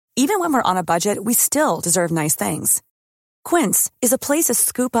Even when we're on a budget, we still deserve nice things. Quince is a place to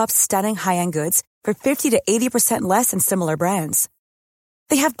scoop up stunning high-end goods for 50 to 80% less than similar brands.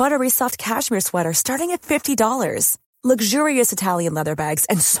 They have buttery soft cashmere sweaters starting at $50, luxurious Italian leather bags,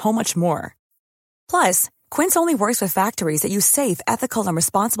 and so much more. Plus, Quince only works with factories that use safe, ethical, and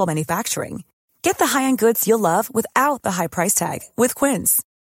responsible manufacturing. Get the high-end goods you'll love without the high price tag with Quince.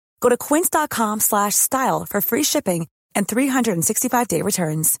 Go to quince.com/style for free shipping and 365-day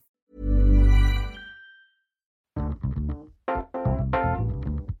returns.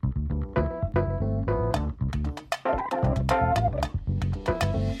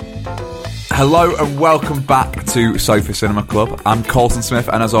 Hello and welcome back to Sofa Cinema Club. I'm Colton Smith,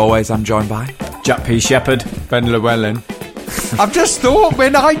 and as always, I'm joined by Jack P. Shepherd. Ben Llewellyn. I've just thought,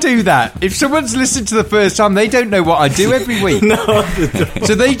 when I do that, if someone's listened to the first time, they don't know what I do every week. No,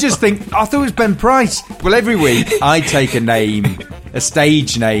 so they just think, I thought it was Ben Price. Well, every week I take a name, a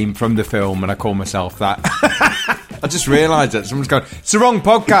stage name from the film, and I call myself that. I just realised that someone's going, it's the wrong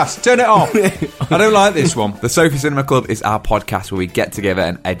podcast, turn it off. I don't like this one. The Sofa Cinema Club is our podcast where we get together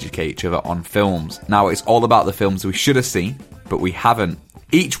and educate each other on films. Now, it's all about the films we should have seen, but we haven't.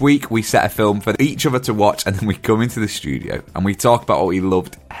 Each week we set a film for each other to watch, and then we come into the studio and we talk about what we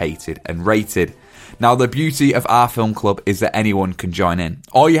loved, hated and rated. Now, the beauty of our film club is that anyone can join in.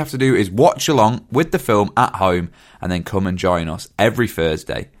 All you have to do is watch along with the film at home and then come and join us every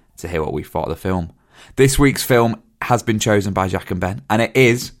Thursday to hear what we thought of the film. This week's film has been chosen by Jack and Ben, and it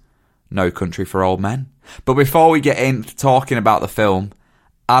is No Country for Old Men. But before we get into talking about the film,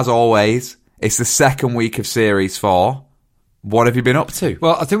 as always, it's the second week of Series 4. What have you been up to?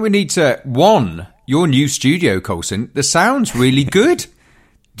 Well, I think we need to, your new studio, Colson, the sound's really good.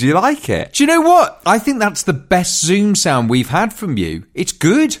 Do you like it? Do you know what? I think that's the best Zoom sound we've had from you. It's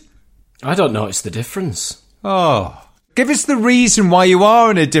good. I don't notice the difference. Oh, give us the reason why you are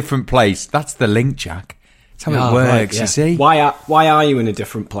in a different place. That's the link, Jack. That's how it works, right, yeah. You see? Why are you in a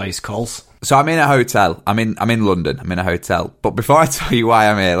different place, Coles? So I'm in a hotel. I'm in London. I'm in a hotel. But before I tell you why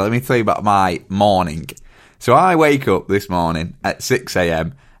I'm here, let me tell you about my morning. So I wake up this morning at 6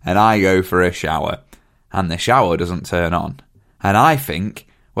 a.m. and I go for a shower. And the shower doesn't turn on. And I think,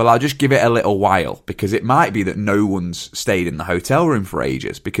 well, I'll just give it a little while, because it might be that no one's stayed in the hotel room for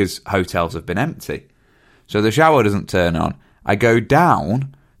ages because hotels have been empty. So the shower doesn't turn on. I go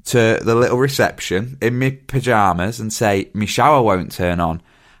down to the little reception in my pyjamas and say, my shower won't turn on.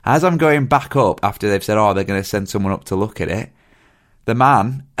 As I'm going back up after they've said, they're going to send someone up to look at it, the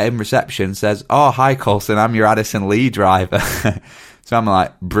man in reception says, hi Colson, I'm your Addison Lee driver. So I'm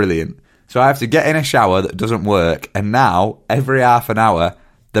like, brilliant. So I have to get in a shower that doesn't work, and now, every half an hour,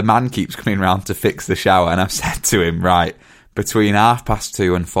 the man keeps coming round to fix the shower, and I've said to him, right, between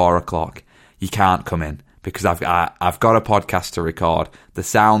 2:30 and 4 o'clock, you can't come in, because I've got a podcast to record. The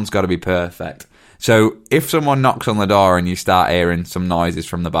sound's got to be perfect. So if someone knocks on the door and you start hearing some noises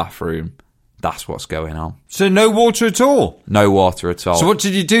from the bathroom, that's what's going on. So no water at all? No water at all. So what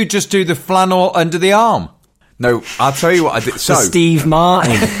did you do? Just do the flannel under the arm? No, I'll tell you what I did. So Steve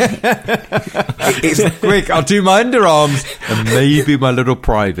Martin. It's quick, I'll do my underarms and maybe my little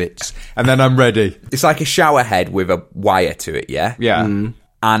privates, and then I'm ready. It's like a shower head with a wire to it, yeah? Yeah.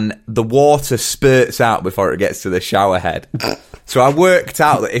 And the water spurts out before it gets to the shower head. So I worked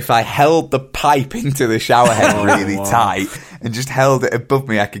out that if I held the pipe into the shower head really tight and just held it above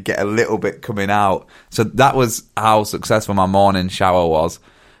me, I could get a little bit coming out. So that was how successful my morning shower was.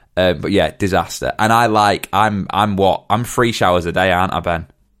 But yeah, disaster. And I'm 3 showers a day, aren't I, Ben?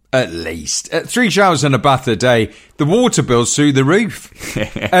 At least. 3 showers and a bath a day. The water bill's through the roof.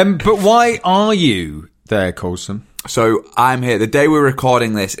 But why are you there, Colson? So I'm here. The day we're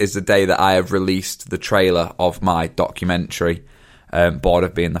recording this is the day that I have released the trailer of my documentary, Bored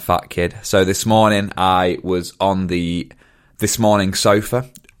of Being the Fat Kid. So this morning I was on the This Morning sofa.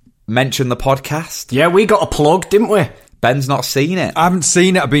 Mention the podcast. Yeah, we got a plug, didn't we? Ben's not seen it. I haven't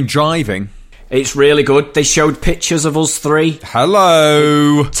seen it. I've been driving. It's really good. They showed pictures of us 3.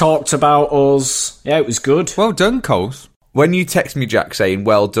 Hello. Talked about us. Yeah, it was good. Well done, Coles. When you text me, Jack, saying,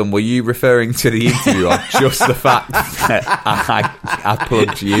 well done, were you referring to the interview or just the fact that I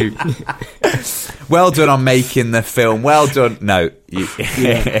plugged you? Well done on making the film. Well done. No.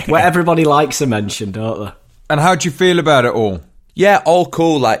 Yeah. Where everybody likes a mention, don't they? And how do you feel about it all? Yeah, all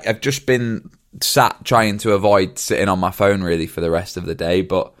cool. Like, I've just been sat trying to avoid sitting on my phone, really, for the rest of the day.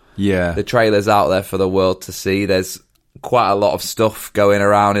 But yeah, the trailer's out there for the world to see. There's quite a lot of stuff going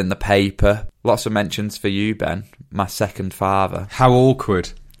around in the paper. Lots of mentions for you, Ben, my second father. How awkward.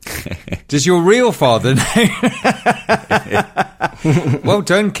 Does your real father know? Well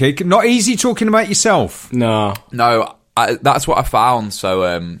done, kid. Not easy talking about yourself. No. No, that's what I found. So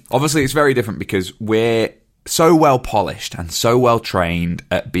obviously it's very different because we're so well polished and so well trained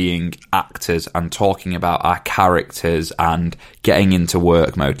at being actors and talking about our characters and getting into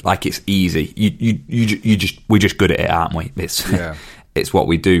work mode. Like, it's easy. We're just good at it, aren't we? It's what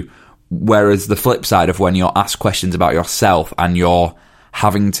we do. Whereas the flip side of when you're asked questions about yourself and you're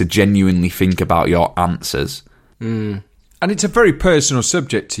having to genuinely think about your answers. And it's a very personal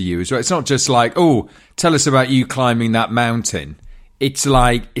subject to you as well. It's not just like, oh, tell us about you climbing that mountain. It's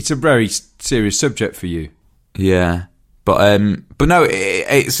like, it's a very serious subject for you. Yeah. But no,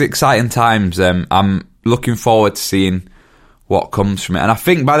 it's exciting times. I'm looking forward to seeing what comes from it. And I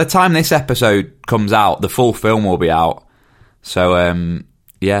think by the time this episode comes out, the full film will be out. So,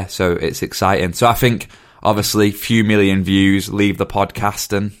 so it's exciting. So I think, obviously, few million views, leave the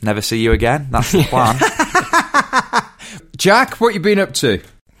podcast and never see you again. That's the plan. Jack, what you been up to?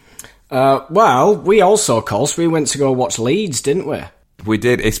 Well, we also, of course, we went to go watch Leeds, didn't we? We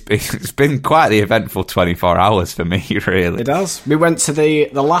did. It's been quite the eventful 24 hours for me, really. It has. We went to the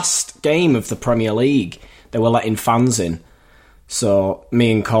last game of the Premier League. They were letting fans in. So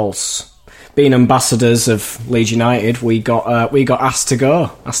me and Coles, being ambassadors of Leeds United, we got asked to go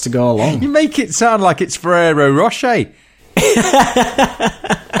along. You make it sound like it's Ferrero Rocher.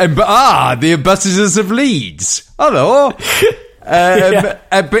 The ambassadors of Leeds. Hello.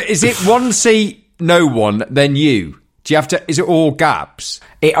 But is it one seat, no one, then you? Do you have to? Is it all gaps?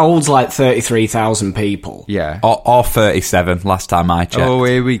 It holds like 33,000 people. Yeah, or 37. Last time I checked. Oh,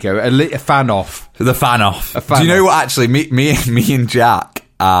 here we go. A fan off. The fan off. Do you know what? Actually, me and Jack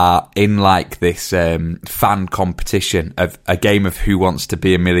are in like this fan competition of a game of Who Wants to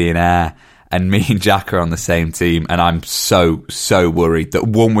Be a Millionaire, and me and Jack are on the same team, and I'm so worried that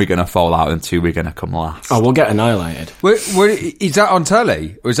one, we're going to fall out, and two, we're going to come last. Oh, we'll get annihilated. Is that on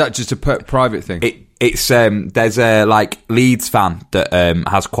telly, or is that just a private thing? It's there's a Leeds fan that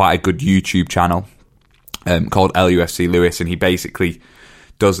has quite a good YouTube channel called LUFC Lewis, and he basically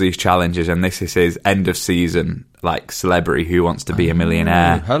does these challenges, and this is his end of season celebrity Who Wants to Be a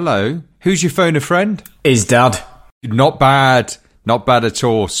Millionaire. Hello, who's your phone a friend? His dad. Not bad at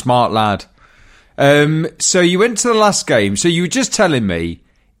all. Smart lad. So you went to the last game. So you were just telling me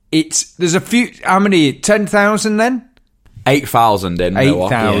there's a few. How many? 10,000 then? 8,000 in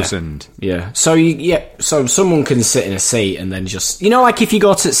 8,000. Yeah. So someone can sit in a seat and then just, like if you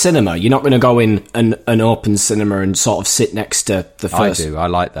go to the cinema, you're not going to go in an open cinema and sort of sit next to the first. I do. I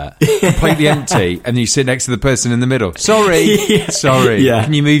like that. Completely empty, and you sit next to the person in the middle. Sorry. Yeah.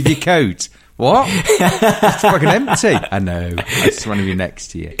 Can you move your coat? What? It's fucking empty. I know. I just want to be next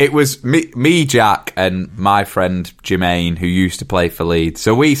to you. It was me, Jack, and my friend Jermaine, who used to play for Leeds.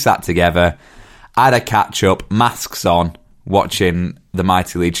 So we sat together, had a catch up, masks on, watching the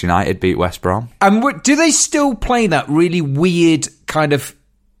mighty Leeds United beat West Brom. And do they still play that really weird kind of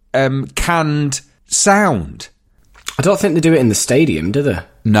canned sound? I don't think they do it in the stadium, do they?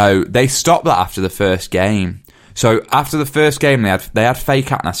 No, they stopped that after the first game. So after the first game, they had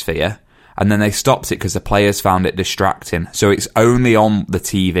fake atmosphere, and then they stopped it because the players found it distracting. So it's only on the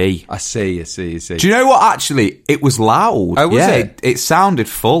TV. I see. Do you know what? Actually, it was loud. Oh, was it? It sounded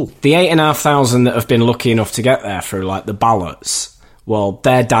full. The 8,500 that have been lucky enough to get there through the ballots, well,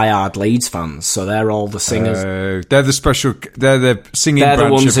 they're diehard Leeds fans, so they're all the singers. They're the singing branch of Leeds. They're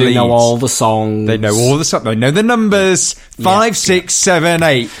the ones who know all the songs. They know all the songs. They know the numbers. 5, 6, 7,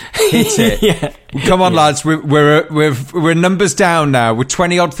 8. Hit it. Yeah. Come on, lads. We're numbers down now. We're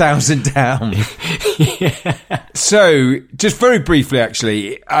 20,000 down. So, just very briefly,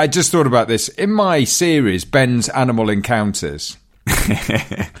 actually, I just thought about this. In my series, Ben's Animal Encounters,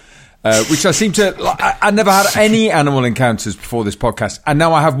 which I seem to... I never had any animal encounters before this podcast, and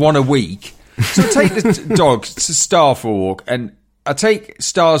now I have one a week. So I take the dog to Star for a walk, and I take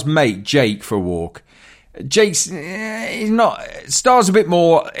Star's mate, Jake, for a walk. Jake's he's not... Star's a bit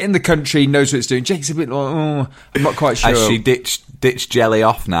more in the country, knows what it's doing. Jake's a bit like, I'm not quite sure. Has she ditched Jelly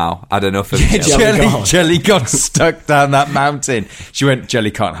off now? I don't know if Jelly got stuck down that mountain. She went,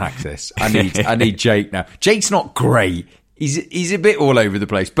 Jelly can't hack this. I need Jake now. Jake's not great. He's a bit all over the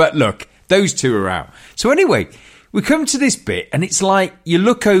place. But look, those two are out. So anyway, we come to this bit, and it's like you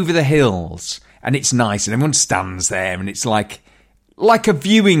look over the hills, and it's nice, and everyone stands there, and it's like a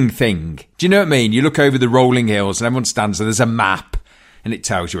viewing thing. Do you know what I mean? You look over the rolling hills, and everyone stands there. There's a map, and it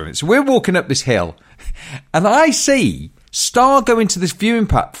tells you everything. So we're walking up this hill, and I see Star go into this viewing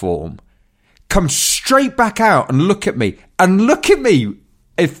platform, come straight back out and look at me. And look at me,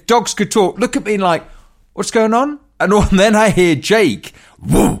 if dogs could talk, look at me like, what's going on? And then I hear Jake,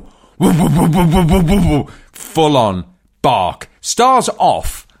 woo, woo, woo, woo, woo, woo, woo, woo, full on bark. Star's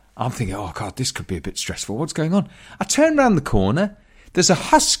off. I'm thinking, oh, God, this could be a bit stressful. What's going on? I turn around the corner. There's a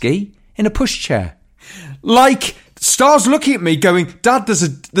husky in a pushchair. Like, Star's looking at me going, Dad, there's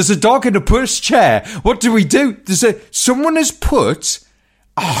a dog in a pushchair. What do we do? Someone has put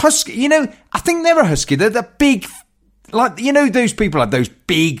a husky. You know, I think they're a husky. They're the big, like, you know, those people have those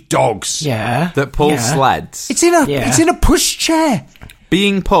big dogs. Yeah. That pull sleds. It's in a pushchair.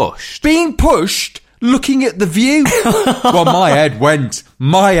 Being pushed. Looking at the view. Well, my head went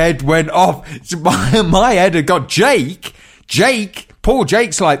off. My head had got Jake, poor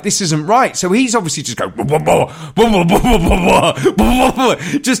Jake's like, this isn't right. So he's obviously just going,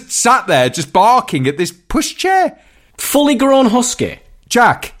 just sat there, just barking at this pushchair. Fully grown husky.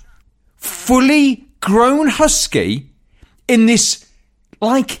 Jack, fully grown husky in this,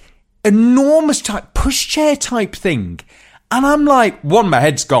 like, enormous type pushchair type thing. And I'm like, my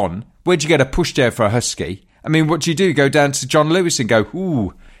head's gone. Where'd you get a pushchair for a husky? I mean, what do you do? Go down to John Lewis and go,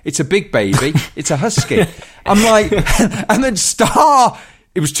 ooh, it's a big baby. It's a husky. I'm like, and then Star,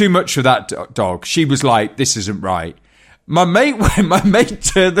 it was too much for that dog. She was like, this isn't right. My mate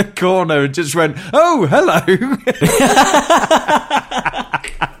turned the corner and just went, oh, hello.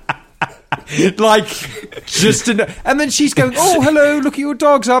 And then she's going, oh, hello, look at your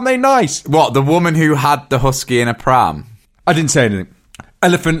dogs, aren't they nice? What, the woman who had the husky in a pram? I didn't say anything.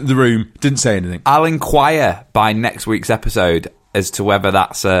 Elephant in the room, didn't say anything. I'll inquire by next week's episode as to whether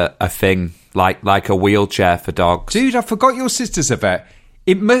that's a thing, like a wheelchair for dogs. Dude, I forgot your sister's a vet.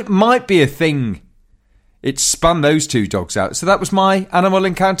 It might be a thing. It spun those two dogs out. So that was my animal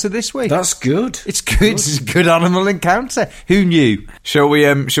encounter this week. That's good. It's good. It's a good animal encounter. Who knew? Shall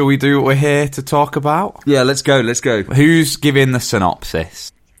we do what we're here to talk about? Yeah, let's go. Who's giving the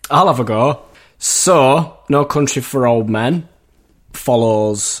synopsis? I'll have a go. So, No Country for Old Men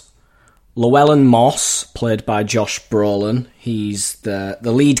follows Llewellyn Moss, played by Josh Brolin. He's the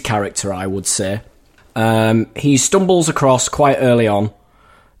lead character, I would say. He stumbles across, quite early on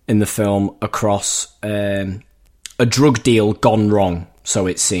in the film, across a drug deal gone wrong, so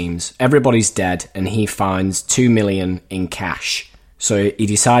it seems. Everybody's dead, and he finds $2 million in cash. So he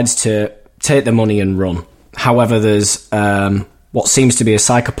decides to take the money and run. However, there's what seems to be a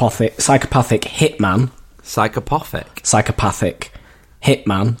psychopathic hitman. Psychopathic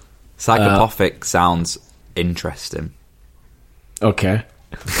hitman. Psychopathic sounds interesting. Okay.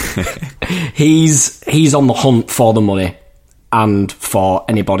 He's on the hunt for the money and for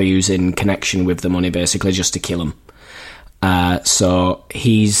anybody who's in connection with the money, basically, just to kill him. So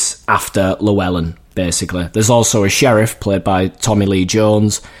he's after Llewellyn, basically. There's also a sheriff, played by Tommy Lee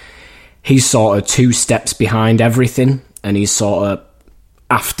Jones. He's sort of 2 steps behind everything, and he's sort of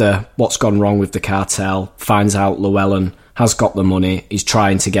after what's gone wrong with the cartel, finds out Llewellyn has got the money. He's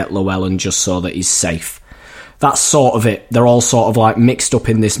trying to get Llewellyn just so that he's safe. That's sort of it. They're all sort of like mixed up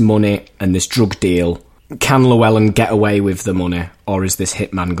in this money and this drug deal. Can Llewellyn get away with the money, or is this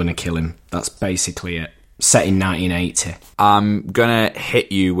hitman going to kill him? That's basically it. Set in 1980. I'm going to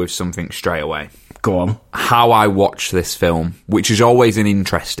hit you with something straight away. Go on. How I watch this film, which is always an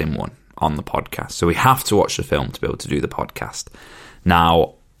interesting one on the podcast. So we have to watch the film to be able to do the podcast.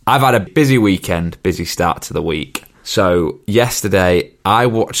 Now, I've had a busy weekend, busy start to the week. So yesterday, I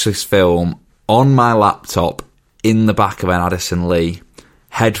watched this film on my laptop in the back of an Addison Lee,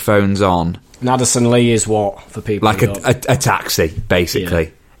 headphones on. An Addison Lee is what, for people? Like a taxi, basically.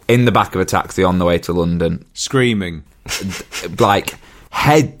 Yeah. In the back of a taxi on the way to London. Screaming. Like,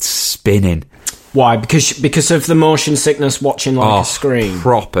 head spinning. Why? Because of the motion sickness watching a screen?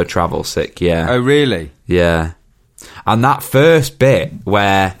 Proper travel sick, yeah. Oh, really? Yeah. And that first bit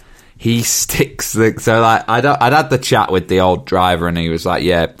where he sticks I'd had the chat with the old driver, and he was like,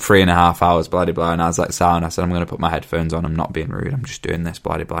 yeah, 3.5 hours, blah, blah, blah. And I was like, sound. I said, I'm going to put my headphones on. I'm not being rude. I'm just doing this,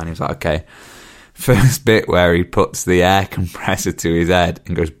 blah, blah, blah. And he was like, okay. First bit where he puts the air compressor to his head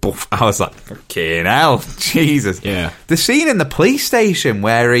and goes, boof. I was like, fucking hell, Jesus. Yeah. The scene in the police station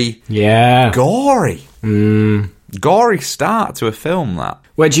where he... Yeah. Gory. Gory start to a film, that.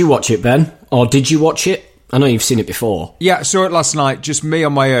 Where'd you watch it, Ben? Or did you watch it? I know you've seen it before. Yeah, I saw it last night, just me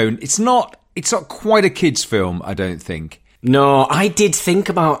on my own. It's not quite a kid's film, I don't think. No, I did think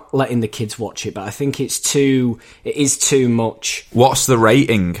about letting the kids watch it, but I think it is too much. What's the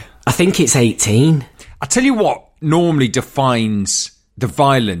rating? I think it's 18. I tell you what normally defines the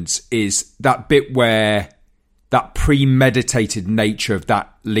violence is that bit where that premeditated nature of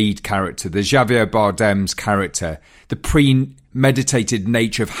that lead character, the Javier Bardem's character, the premeditated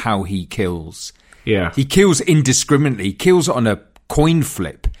nature of how he kills. Yeah. He kills indiscriminately. He kills on a coin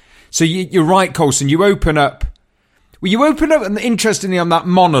flip. So you're right, Coulson. You open up, interestingly, on that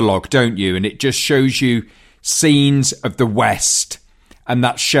monologue, don't you? And it just shows you scenes of the West and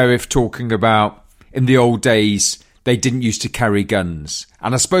that sheriff talking about in the old days they didn't used to carry guns.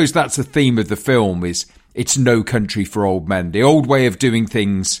 And I suppose that's the theme of the film, is it's no country for old men. The old way of doing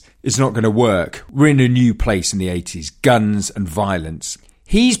things is not going to work. We're in a new place in the 80s. Guns and violence.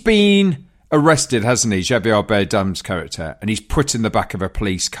 He's been arrested, hasn't he, Javier Bardem's character, and he's put in the back of a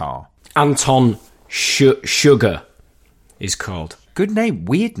police car. Anton Sugar is called. Good name,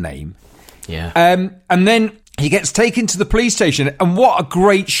 weird name. Yeah. And then he gets taken to the police station, and what a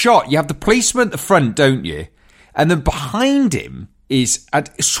great shot. You have the policeman at the front, don't you? And then behind him is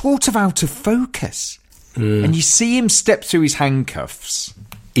sort of out of focus. And you see him step through his handcuffs.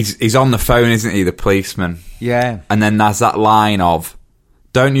 He's on the phone, isn't he, the policeman? Yeah. And then there's that line of,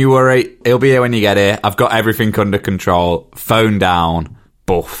 don't you worry, he'll be here when you get here. I've got everything under control. Phone down.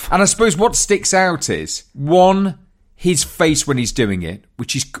 Buff. And I suppose what sticks out is, one, his face when he's doing it,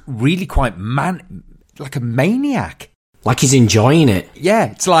 which is really quite like a maniac. Like he's enjoying it.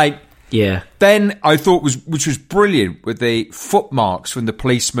 Yeah, it's like... Yeah. Then I thought which was brilliant, with the footmarks from the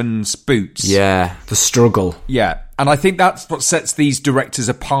policeman's boots. Yeah. The struggle. Yeah. And I think that's what sets these directors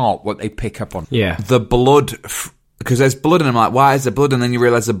apart, what they pick up on. Yeah. The blood, because there's blood, and I'm like, why is there blood? And then you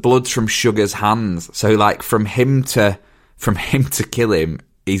realise the blood's from Sugar's hands. So, like, from him to kill him,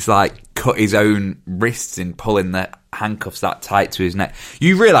 he's, like, cut his own wrists in pulling the handcuffs that tight to his neck.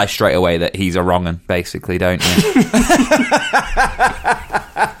 You realise straight away that he's a wrong 'un, basically, don't you?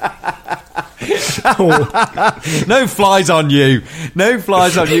 No flies on you. No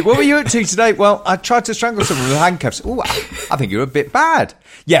flies on you. What were you up to today? Well, I tried to strangle someone with handcuffs. Oh, I think you're a bit bad.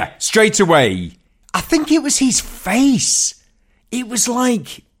 Yeah, straight away. I think it was his face. It was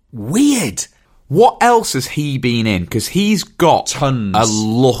like weird. What else has he been in? Because he's got Tons. a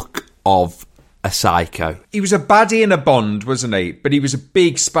look of a psycho. He was a baddie in a Bond, wasn't he? But he was a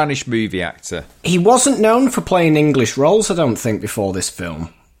big Spanish movie actor. He wasn't known for playing English roles, I don't think, before this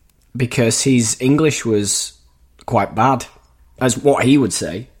film. Because his English was quite bad. As what he would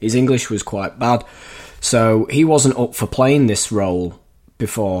say, his English was quite bad. So he wasn't up for playing this role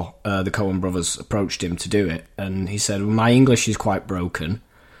before the Coen brothers approached him to do it. And he said, well, my English is quite broken.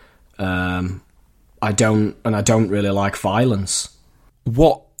 I don't really like violence.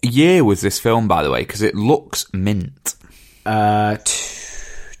 What year was this film, by the way? Because it looks mint.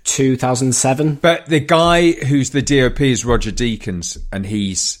 2007. But the guy who's the DOP is Roger Deakins, and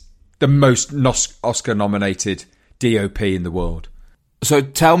he's the most Oscar-nominated DOP in the world. So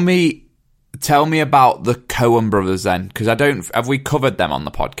tell me about the Coen brothers then, because have we covered them on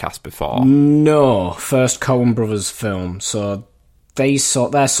the podcast before? No, first Coen brothers film. So they saw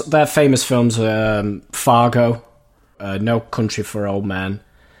their famous films are Fargo, No Country for Old Men.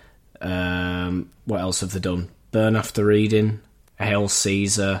 What else have they done? Burn After Reading, Hail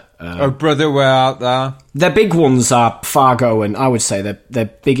Caesar. Oh, brother, we're out there. Their big ones are Fargo, and I would say their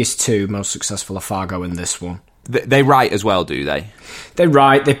biggest two most successful are Fargo and this one. They write as well, do they? They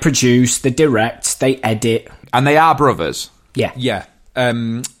write, they produce, they direct, they edit. And they are brothers? Yeah. Yeah. I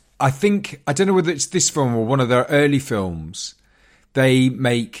don't know whether it's this film or one of their early films, they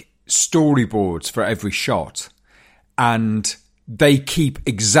make storyboards for every shot, and they keep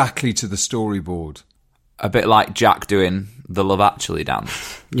exactly to the storyboard. A bit like Jack doing the Love Actually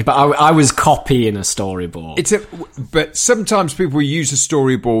dance. Yeah, but I was copying a storyboard. But sometimes people use a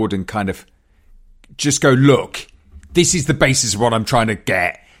storyboard and kind of just go, look, this is the basis of what I'm trying to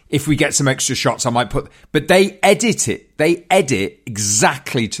get. If we get some extra shots, I might put... But they edit it. They edit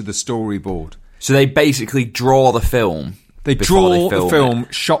exactly to the storyboard. So they basically draw the film. They draw the film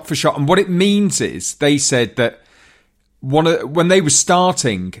shot for shot. And what it means is, they said that when they were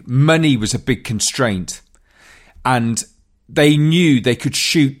starting, money was a big constraint. And they knew they could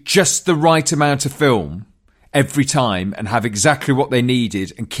shoot just the right amount of film every time and have exactly what they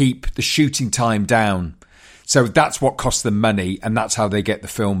needed and keep the shooting time down. So that's what cost them money, and that's how they get the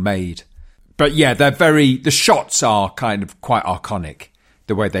film made. But yeah, the shots are kind of quite iconic,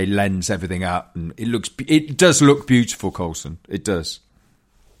 the way they lens everything out, and it does look beautiful, Coulson. It does.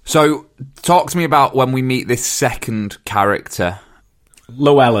 So talk to me about when we meet this second character.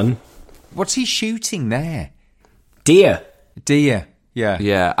 Llewellyn. What's he shooting there? Deer. Yeah.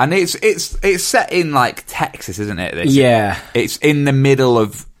 Yeah, and it's set in like Texas, isn't it? Yeah. It's in the middle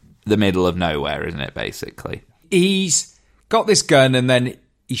of nowhere, isn't it, basically? He's got this gun and then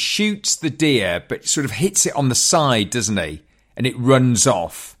he shoots the deer, but sort of hits it on the side, doesn't he? And it runs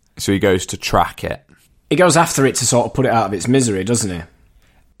off. So he goes to track it. He goes after it to sort of put it out of its misery, doesn't he?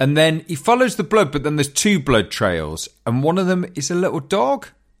 And then he follows the blood, but then there's two blood trails, and one of them is a little dog.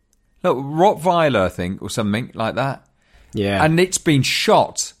 Little Rottweiler, I think, or something like that. Yeah. And it's been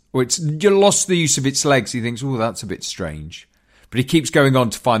shot, or you lost the use of its legs. He thinks, oh, that's a bit strange. But he keeps going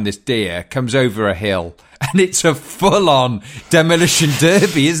on to find this deer, comes over a hill, and it's a full-on demolition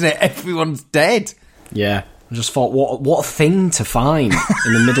derby, isn't it? Everyone's dead. Yeah. I just thought, what a thing to find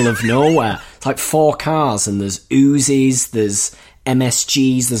in the middle of nowhere. It's like 4 cars, and there's Uzis, there's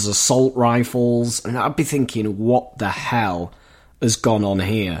MSGs, there's assault rifles, and I'd be thinking, what the hell has gone on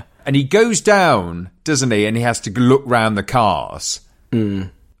here? And he goes down, doesn't he? And he has to look round the cars.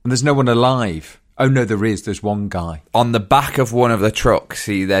 And there's no one alive. Oh, no, there is. There's one guy. On the back of one of the trucks,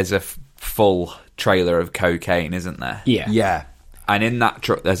 there's a full trailer of cocaine, isn't there? Yeah. Yeah. And in that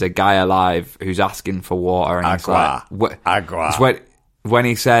truck, there's a guy alive who's asking for water. And Agua. he's like, Agua. It's when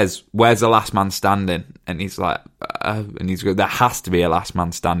he says, "Where's the last man standing?" And he's like, and he's going, "There has to be a last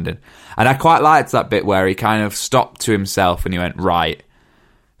man standing." And I quite liked that bit where he kind of stopped to himself and he went, "Right.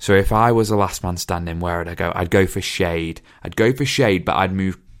 So if I was the last man standing, where would I go? I'd go for shade. I'd go for shade, but I'd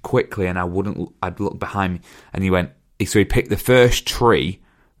move quickly and I'd look behind me." And so he picked the first tree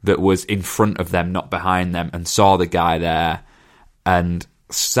that was in front of them, not behind them, and saw the guy there. And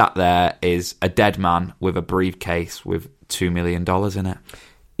sat there is a dead man with a briefcase with $2 million in it.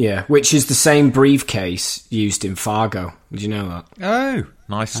 Yeah, which is the same briefcase used in Fargo. Did you know that? Oh,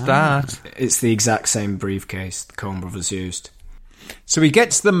 nice start. It's the exact same briefcase the Coen brothers used. So he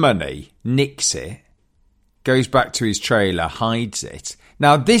gets the money, nicks it, goes back to his trailer, hides it.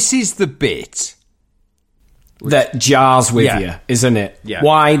 Now, this is the bit that jars with Yeah. you, isn't it? Yeah.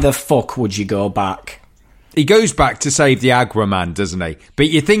 Why the fuck would you go back? He goes back to save the Agua man, doesn't he? But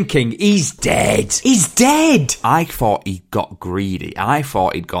you're thinking, he's dead. He's dead! I thought he got greedy. I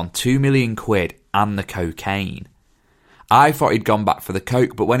thought he'd gone £2 million and the cocaine. I thought he'd gone back for the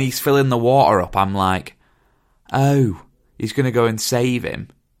coke, but when he's filling the water up, I'm like, oh, he's going to go and save him.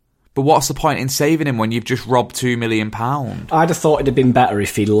 But what's the point in saving him when you've just robbed £2 million? I'd have thought it'd have been better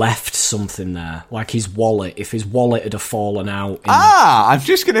if he left something there, like his wallet. If his wallet had have fallen out. I'm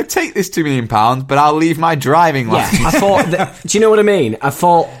just going to take this £2 million, but I'll leave my driving Yeah, license. I thought. Do you know what I mean? I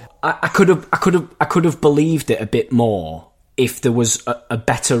thought I could have believed it a bit more if there was a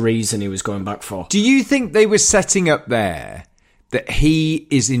better reason he was going back for. Do you think they were setting up there that he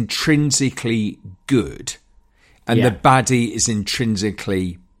is intrinsically good and Yeah. the baddie is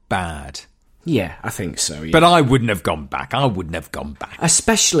intrinsically bad? Yeah, I think so. Yeah. But I wouldn't have gone back.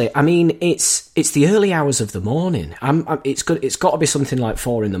 Especially, I mean, it's the early hours of the morning. It's got to be something like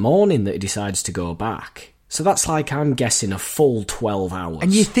 4 a.m. that he decides to go back. So that's like, I'm guessing, a full 12 hours.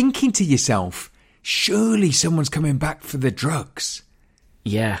 And you're thinking to yourself, surely someone's coming back for the drugs.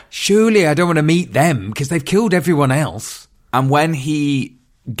 Yeah. Surely I don't want to meet them because they've killed everyone else. And when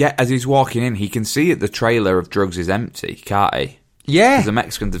as he's walking in, he can see that the trailer of drugs is empty, can't he? Yeah. Because the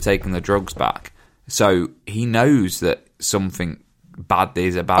Mexicans have taken the drugs back. So he knows that something bad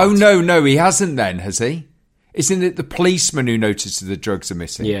is about. Oh, no, he hasn't then, has he? Isn't it the policeman who notices the drugs are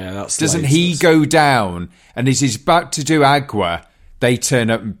missing? Yeah, that's Doesn't later. he go down and as he's about to do Agua, they turn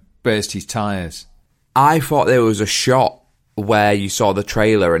up and burst his tyres? I thought there was a shot where you saw the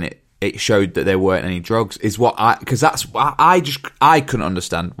trailer and it showed that there weren't any drugs. I couldn't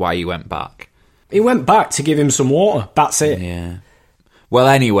understand why he went back. He went back to give him some water. That's it. Yeah. Well,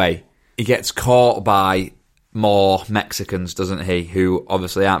 anyway, he gets caught by more Mexicans, doesn't he? Who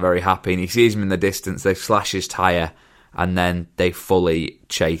obviously aren't very happy. And he sees him in the distance. They slash his tyre, and then they fully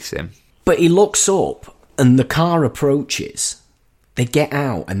chase him. But he looks up, and the car approaches. They get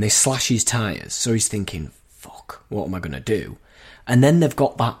out, and they slash his tyres. So he's thinking, fuck, what am I going to do? And then they've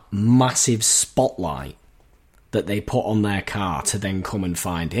got that massive spotlight that they put on their car to then come and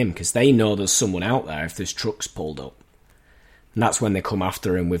find him, because they know there's someone out there if this truck's pulled up. And that's when they come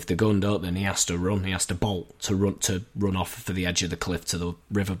after him with the gun, don't they? And he has to run. He has to bolt to run off for the edge of the cliff to the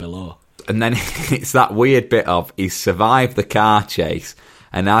river below. And then it's that weird bit of he's survived the car chase,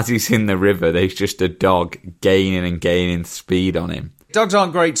 and as he's in the river, there's just a dog gaining speed on him. Dogs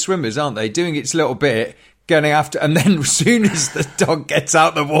aren't great swimmers, aren't they? Doing its little bit, getting after, and then as soon as the dog gets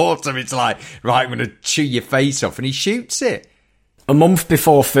out the water, it's like, right, I'm going to chew your face off, and he shoots it. A month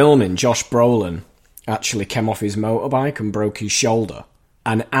before filming, Josh Brolin actually came off his motorbike and broke his shoulder.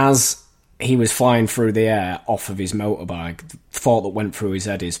 And as he was flying through the air off of his motorbike, the thought that went through his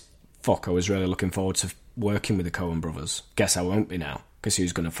head is, fuck, I was really looking forward to working with the Coen brothers. Guess I won't be now, because he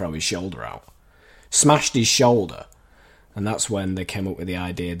was going to throw his shoulder out. Smashed his shoulder, and that's when they came up with the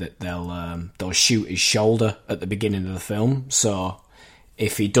idea that they'll shoot his shoulder at the beginning of the film. So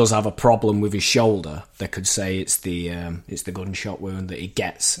if he does have a problem with his shoulder, they could say it's the gunshot wound that he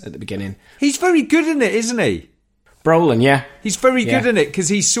gets at the beginning. He's very good in it, isn't he? Brolin, yeah. He's very Yeah. good in it, because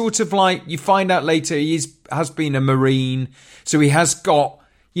he's sort of like, you find out later he has been a Marine, so he has got,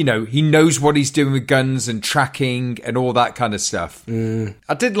 you know, he knows what he's doing with guns and tracking and all that kind of stuff.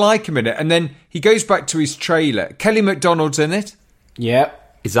 I did like him in it. And then he goes back to his trailer. Kelly MacDonald's in it.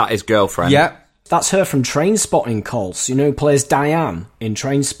 Yep. Is that his girlfriend? Yeah. That's her from Trainspotting, Coles. You know who plays Diane in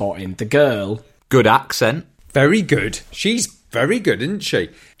Trainspotting? The girl. Good accent. Very good. She's very good, isn't she?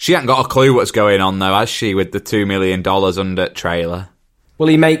 She ain't got a clue what's going on, though, has she, with the $2 million under trailer? Well,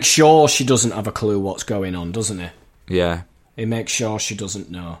 he makes sure she doesn't have a clue what's going on, doesn't he? Yeah. He makes sure she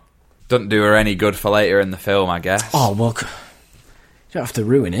doesn't know. Doesn't do her any good for later in the film, I guess. Oh, well, you don't have to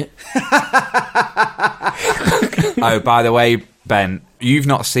ruin it. Oh, by the way, Ben, you've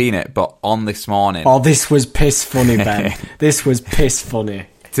not seen it, but on this morning... Oh, this was piss funny, Ben. This was piss funny.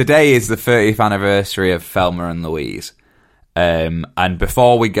 Today is the 30th anniversary of Thelma and Louise. And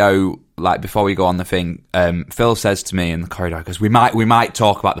before we go on the thing, Phil says to me in the corridor, because we might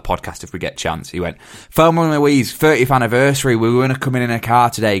talk about the podcast if we get a chance. He went, Thelma and Louise, 30th anniversary. We were going to come in a car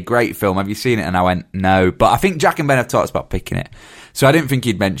today. Great film. Have you seen it? And I went, no. But I think Jack and Ben have talked about picking it. So I didn't think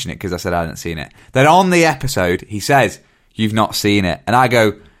he'd mention it because I said I hadn't seen it. Then on the episode, he says, you've not seen it. And I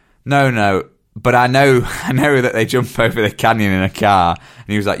go, no. But I know that they jump over the canyon in a car. And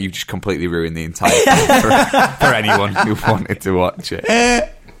he was like, you've just completely ruined the entire film for anyone who wanted to watch it.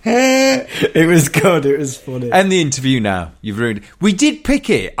 It was good. It was funny. And the interview now. You've ruined it. We did pick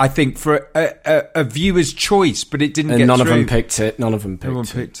it, I think, for a viewer's choice, but it didn't get none through. of them picked it. None of them No one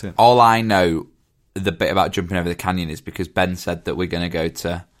picked picked it. All I know, the bit about jumping over the canyon, is because Ben said that we're going to go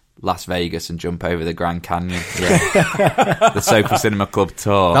to Las Vegas and jump over the Grand Canyon. Yeah. The Sofa Cinema Club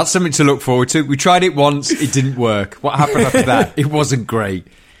tour. That's something to look forward to. We tried it once. It didn't work. What happened after that? It wasn't great.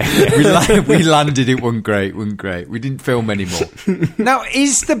 We landed. It wasn't great. We didn't film anymore. Now,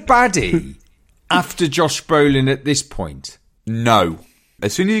 is the baddie after Josh Brolin at this point? No.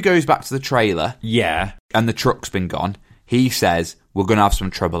 As soon as he goes back to the trailer, Yeah. and the truck's been gone, he says, we're going to have some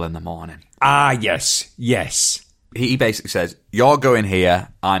trouble in the morning. Ah, yes. He basically says, you're going here,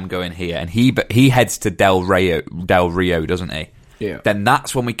 I'm going here. And he heads to Del Rio, doesn't he? Yeah. Then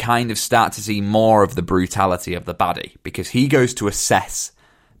that's when we kind of start to see more of the brutality of the baddie, because he goes to assess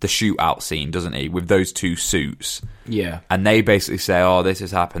the shootout scene, doesn't he, with those two suits. Yeah. And they basically say, oh, this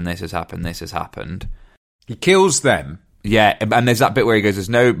has happened. He kills them. Yeah, and there's that bit where he goes, there's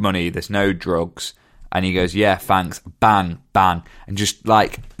no money, there's no drugs. And he goes, yeah, thanks, bang, bang. And just,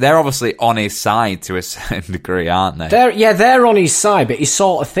 like, they're obviously on his side to a certain degree, aren't they? They're on his side, but he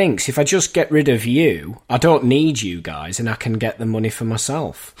sort of thinks, if I just get rid of you, I don't need you guys, and I can get the money for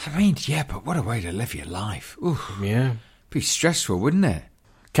myself. I mean, yeah, but what a way to live your life. Ooh, Yeah. be stressful, wouldn't it?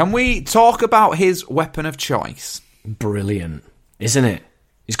 Can we talk about his weapon of choice? Brilliant. Isn't it?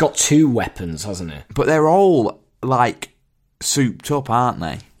 He's got two weapons, hasn't he? But they're all, like, souped up, aren't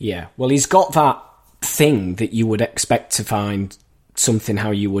they? Yeah. Well, he's got that thing that you would expect to find something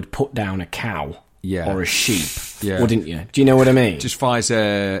how you would put down a cow or a sheep, wouldn't you? Do you know what I mean? Just fires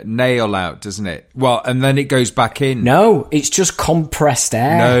a nail out, doesn't it? Well, and then it goes back in. No, it's just compressed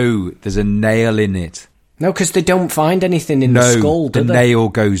air. No, there's a nail in it. No, because they don't find anything in the skull, do the they? nail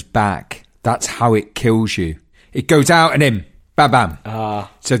goes back. That's how it kills you. It goes out and in. Bam, bam.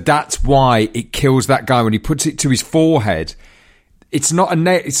 So that's why it kills that guy when he puts it to his forehead. It's not a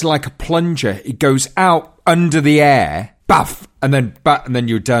nail, it's like a plunger. It goes out under the air, baff, and then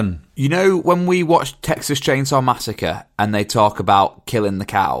you're done. You know, when we watched Texas Chainsaw Massacre and they talk about killing the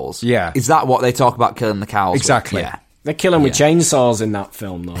cows? Yeah. Is that what they talk about killing the cows Exactly. with? Yeah. They kill him with chainsaws in that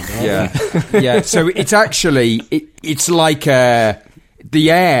film, though, don't they? Yeah. Yeah. So it's actually, it's like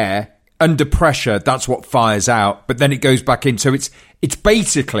the air under pressure, that's what fires out, but then it goes back in. So it's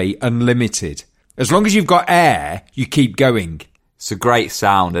basically unlimited. As long as you've got air, you keep going. It's a great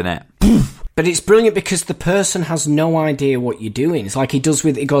sound, isn't it? But it's brilliant because the person has no idea what you're doing. It's like he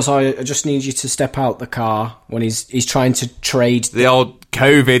goes, oh, I just need you to step out the car when he's trying to trade. The old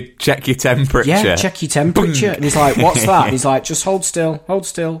COVID, check your temperature. Yeah, check your temperature. And he's like, what's that? And he's like, just hold still,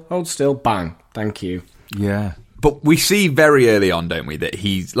 bang, thank you. Yeah. But we see very early on, don't we, that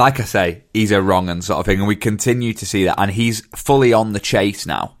he's, like I say, he's a wrong and sort of thing, and we continue to see that, and he's fully on the chase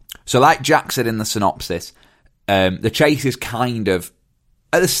now. So like Jack said in the synopsis, the chase is kind of,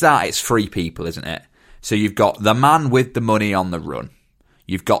 at the start it's three people, isn't it? So you've got the man with the money on the run,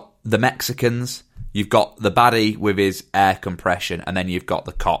 you've got the Mexicans, you've got the baddie with his air compression, and then you've got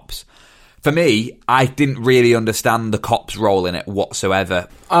the cops. For me, I didn't really understand the cops' role in it whatsoever.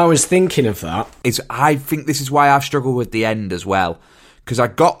 I was thinking of that. I think this is why I've struggled with the end as well. Because I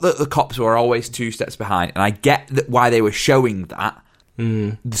got that the cops were always 2 steps behind, and I get that why they were showing that.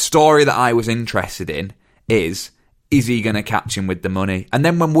 The story that I was interested in is he going to catch him with the money? And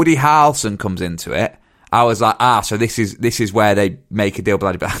then when Woody Harrelson comes into it, I was like, so this is where they make a deal,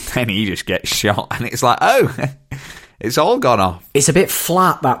 but then he just gets shot, and it's like, oh, it's all gone off. It's a bit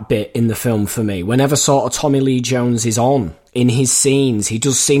flat, that bit in the film for me. Whenever sort of Tommy Lee Jones is on, in his scenes, he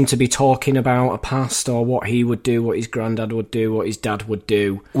does seem to be talking about a past or what he would do, what his granddad would do, what his dad would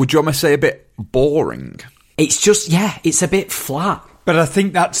do. Would you almost say a bit boring? It's just, it's a bit flat. But I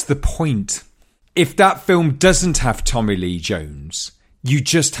think that's the point. If that film doesn't have Tommy Lee Jones, you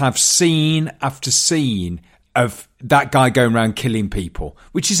just have scene after scene of that guy going around killing people,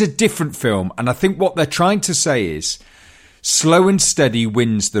 which is a different film. And I think what they're trying to say is slow and steady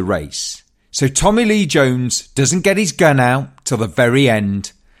wins the race. So Tommy Lee Jones doesn't get his gun out till the very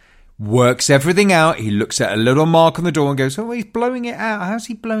end, works everything out. He looks at a little mark on the door and goes, oh, he's blowing it out. How's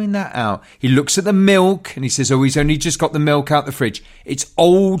he blowing that out? He looks at the milk and he says, oh, he's only just got the milk out the fridge. It's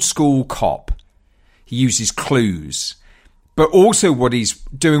old school cop. He uses clues. But also what he's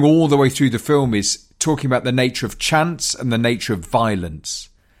doing all the way through the film is talking about the nature of chance and the nature of violence.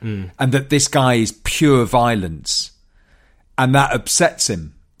 And that this guy is pure violence. And that upsets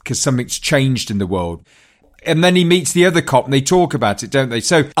him because something's changed in the world. And then he meets the other cop and they talk about it, don't they?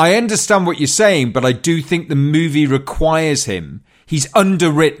 So I understand what you're saying, but I do think the movie requires him. He's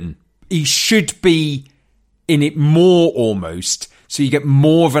underwritten. He should be in it more almost. So you get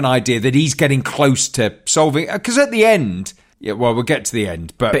more of an idea that he's getting close to solving. Because at the end, we'll get to the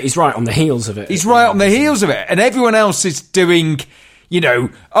end. But he's right on the heels of it. He's right on the heels of it. And everyone else is doing,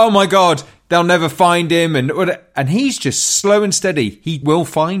 oh my God, they'll never find him. And he's just slow and steady. He will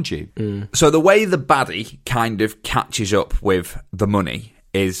find you. So the way the baddie kind of catches up with the money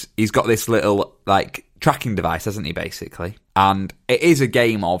is he's got this little, tracking device, hasn't he, basically? And it is a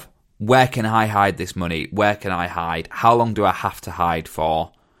game of, where can I hide this money? Where can I hide? How long do I have to hide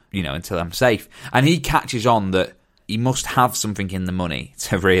for, until I'm safe? And he catches on that he must have something in the money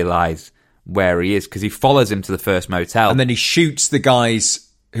to realise where he is, because he follows him to the first motel. And then he shoots the guys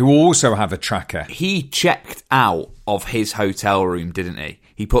who also have a tracker. He checked out of his hotel room, didn't he?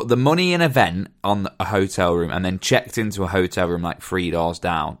 He put the money in a vent on a hotel room and then checked into a hotel room 3 doors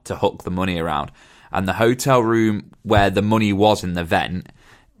down to hook the money around. And the hotel room where the money was in the vent,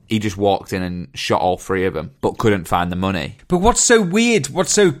 he just walked in and shot all 3 of them, but couldn't find the money. But what's so weird,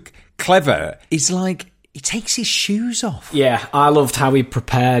 what's so clever, is he takes his shoes off. Yeah, I loved how he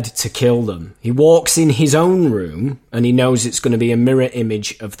prepared to kill them. He walks in his own room and he knows it's going to be a mirror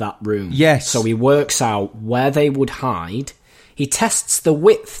image of that room. Yes. So he works out where they would hide. He tests the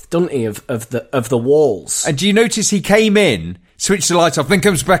width, doesn't he, of the walls. And do you notice he came in, switched the lights off, then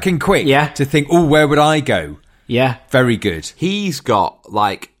comes back in quick to think, where would I go? Yeah. Very good. He's got,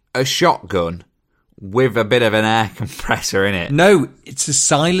 a shotgun with a bit of an air compressor in it. No, it's a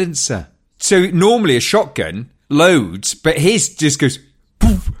silencer. So normally a shotgun loads, but his just goes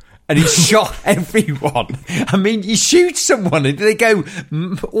poof, and he shot everyone. I mean, you shoot someone and they go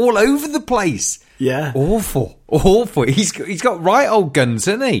all over the place. Yeah. Awful. He's got right old guns,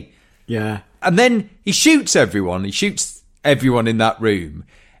 hasn't he? Yeah. And then he shoots everyone. He shoots everyone in that room.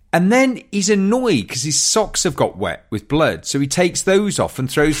 And then he's annoyed because his socks have got wet with blood. So he takes those off and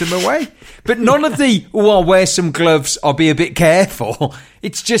throws them away. But none of the, I'll wear some gloves, I'll be a bit careful.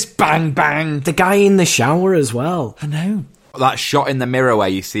 It's just bang, bang. The guy in the shower as well. I know. That shot in the mirror where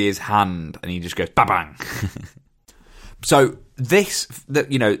you see his hand and he just goes, bang. So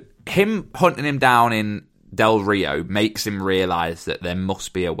him hunting him down in Del Rio makes him realise that there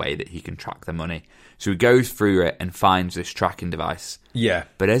must be a way that he can track the money. So he goes through it and finds this tracking device. Yeah.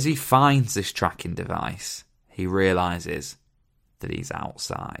 But as he finds this tracking device, he realises that he's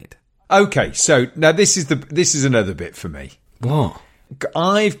outside. Okay, so now this is another bit for me. What?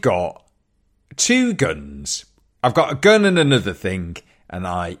 I've got 2 guns. I've got a gun and another thing,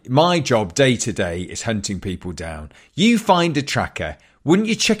 and my job day to day is hunting people down. You find a tracker, wouldn't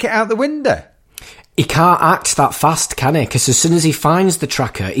you check it out the window? He can't act that fast, can he? Because as soon as he finds the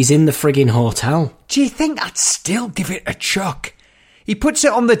tracker, he's in the frigging hotel. Do you think I'd still give it a chuck? He puts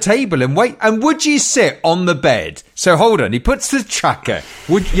it on the table and wait. And would you sit on the bed? So hold on. He puts the tracker.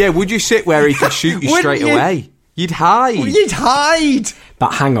 Would you sit where he could shoot you straight away? You'd hide. You'd hide.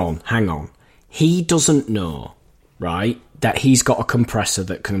 But hang on. He doesn't know, right, that he's got a compressor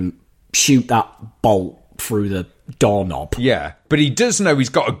that can shoot that bolt through the doorknob. Yeah, but he does know he's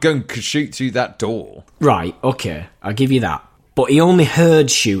got a gun to shoot through that door. Right, okay, I'll give you that. But he only heard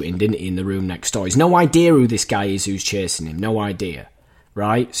shooting, didn't he, in the room next door? He's no idea who this guy is who's chasing him. No idea,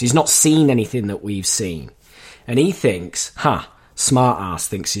 right? So he's not seen anything that we've seen. And he thinks, smart ass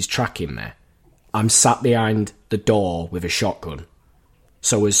thinks he's tracking me. I'm sat behind the door with a shotgun.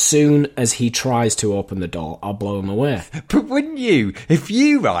 So as soon as he tries to open the door, I'll blow him away. But wouldn't you? If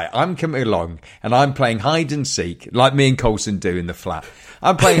you, right, I'm coming along and I'm playing hide and seek, like me and Colson do in the flat.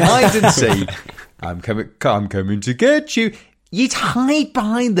 I'm playing hide and seek. I'm coming to get you. You'd hide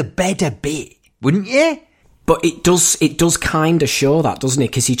behind the bed a bit, wouldn't you? But it does kind of show that, doesn't it?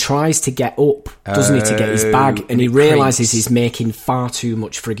 Because he tries to get up, doesn't he, to get his bag, and he realises he's making far too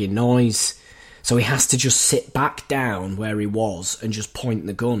much frigging noise. So he has to just sit back down where he was and just point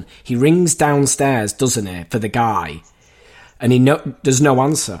the gun. He rings downstairs, doesn't he, for the guy, and there's no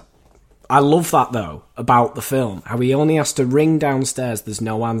answer. I love that, though, about the film, how he only has to ring downstairs, there's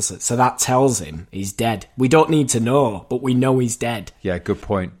no answer. So that tells him he's dead. We don't need to know, but we know he's dead. Yeah, good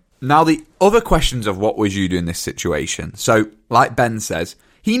point. Now, the other questions of what would you do in this situation? So, like Ben says,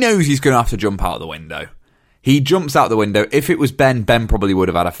 he knows he's going to have to jump out the window. He jumps out the window. If it was Ben probably would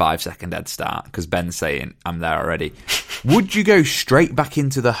have had a 5-second head start because Ben's saying, I'm there already. Would you go straight back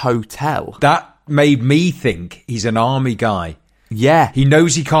into the hotel? That made me think he's an army guy. Yeah. He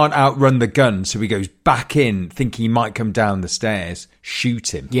knows he can't outrun the gun, so he goes back in thinking he might come down the stairs,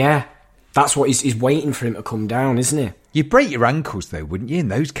 shoot him. Yeah, that's what he's waiting for him to come down, isn't he? You'd break your ankles, though, wouldn't you, in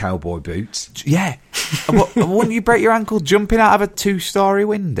those cowboy boots? Yeah. Wouldn't you break your ankle jumping out of a 2-storey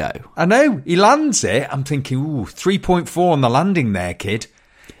window? I know. He lands it. I'm thinking, ooh, 3.4 on the landing there, kid.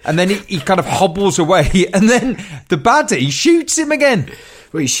 And then he kind of hobbles away, and then the baddie shoots him again.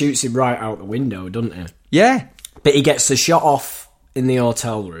 Well, he shoots him right out the window, doesn't he? Yeah. But he gets the shot off in the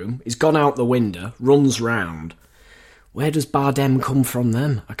hotel room. He's gone out the window, runs round. Where does Bardem come from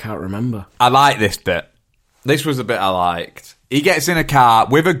then? I can't remember. I like this bit. This was the bit I liked. He gets in a car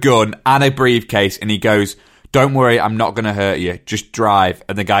with a gun and a briefcase and he goes, don't worry, I'm not going to hurt you. Just drive.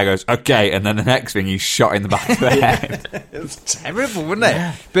 And the guy goes, okay. And then the next thing, he's shot in the back of the head. It was terrible, wasn't it?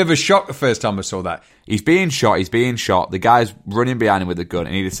 Yeah. Bit of a shock the first time I saw that. He's being shot. The guy's running behind him with a gun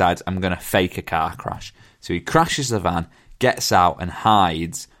and he decides, I'm going to fake a car crash. So he crashes the van, gets out and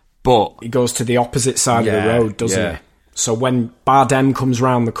hides, but... He goes to the opposite side of the road, doesn't he? So when Bardem comes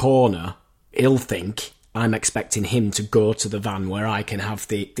round the corner, he'll think... I'm expecting him to go to the van where I can have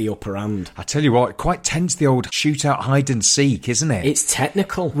the upper hand. I tell you what, quite tense, the old shootout hide and seek, isn't it? It's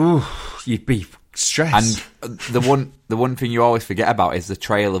technical. Ooh, you'd be stressed. And the one thing you always forget about is the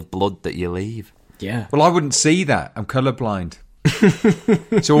trail of blood that you leave. Yeah. Well, I wouldn't see that. I'm colourblind.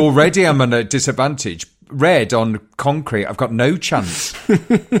 So already I'm at a disadvantage. Red on concrete, I've got no chance.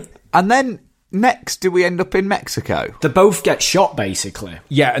 And then next, do we end up in Mexico? They both get shot, basically.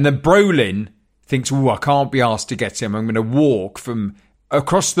 Yeah, and then Brolin... thinks, oh, I can't be asked to get him. I'm going to walk from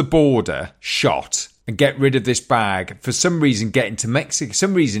across the border, shot, and get rid of this bag. For some reason, get into Mexico. For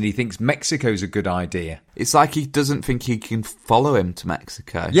some reason, he thinks Mexico's a good idea. It's like he doesn't think he can follow him to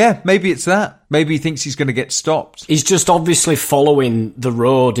Mexico. Yeah, maybe it's that. Maybe he thinks he's going to get stopped. He's just obviously following the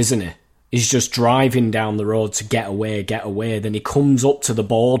road, isn't he? He's just driving down the road to get away. Then he comes up to the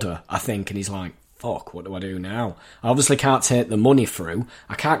border, I think, and he's like, fuck, what do I do now? I obviously can't take the money through.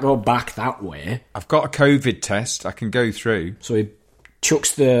 I can't go back that way. I've got a COVID test. I can go through. So he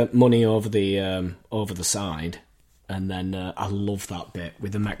chucks the money over the side, and then I love that bit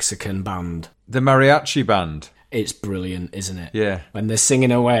with the Mexican band. The mariachi band. It's brilliant, isn't it? Yeah. When they're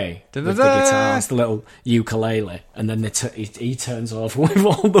singing away with the guitars, the little ukulele, and then he turns over with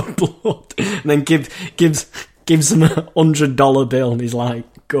all the blood, and then gives him $100 bill, and he's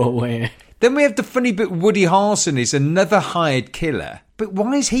like, go away. Then we have the funny bit, Woody Harrelson is another hired killer. But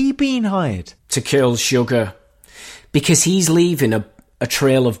why is he being hired? To kill Sugar. Because he's leaving a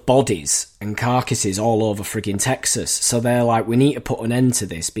trail of bodies and carcasses all over friggin' Texas. So they're like, we need to put an end to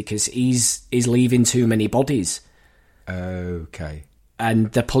this because he's leaving too many bodies. Okay.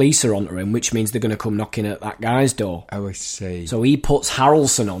 And the police are onto him, which means they're going to come knocking at that guy's door. Oh, I see. So he puts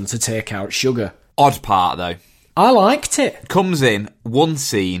Harrelson on to take out Sugar. Odd part, though. I liked it. Comes in, one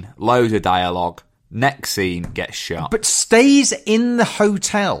scene, loads of dialogue. Next scene, gets shot. But stays in the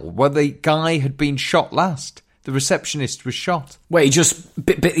hotel where the guy had been shot last. The receptionist was shot. Wait,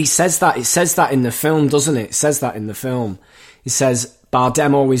 he says that. It says that in the film, doesn't it? It says that in the film. It says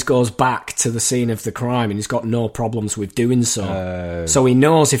Bardem always goes back to the scene of the crime and he's got no problems with doing so. So he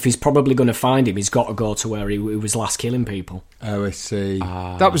knows if he's probably going to find him, he's got to go to where he was last killing people. Oh, I see.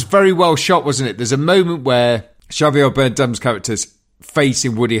 That was very well shot, wasn't it? There's a moment where Xavier Bardem's character's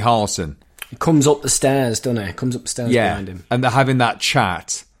facing Woody Harrelson. He comes up the stairs, doesn't he? Comes up the stairs behind him. And they're having that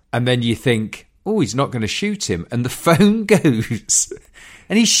chat. And then you think, oh, he's not going to shoot him. And the phone goes.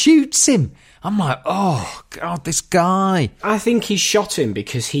 And he shoots him. I'm like, oh, God, this guy. I think he shot him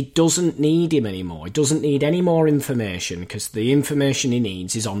because he doesn't need him anymore. He doesn't need any more information because the information he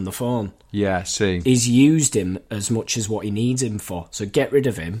needs is on the phone. Yeah, see. He's used him as much as what he needs him for. So get rid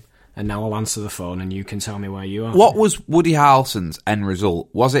of him, and now I'll answer the phone and you can tell me where you are. What was Woody Harrelson's end result?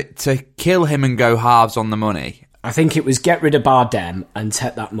 Was it to kill him and go halves on the money? I think it was get rid of Bardem and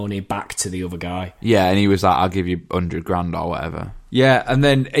take that money back to the other guy. Yeah, and he was like, I'll give you 100 grand or whatever. Yeah, and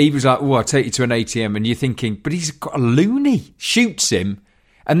then he was like, oh, I'll take you to an ATM. And you're thinking, but he's got a loony. Shoots him.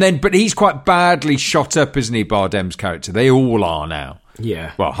 And then, but he's quite badly shot up, isn't he, Bardem's character? They all are now.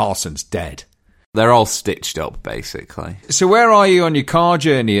 Yeah. Well, Harrison's dead. They're all stitched up, basically. So where are you on your car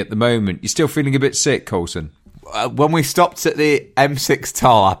journey at the moment? You're still feeling a bit sick, Coulson? When we stopped at the M6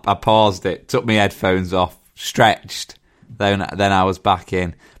 toll, I paused it, took my headphones off, stretched, then I was back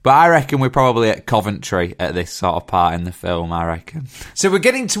in. But I reckon we're probably at Coventry at this sort of part in the film, I reckon. So we're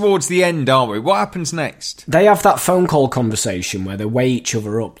getting towards the end, aren't we? What happens next? They have that phone call conversation where they weigh each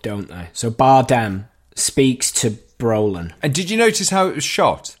other up, don't they? So Bardem speaks to Brolin. And did you notice how it was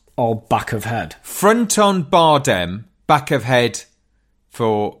shot? Or back of head. Front on Bardem, back of head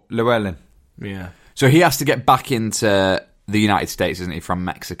for Llewellyn. Yeah. So he has to get back into the United States, isn't he, from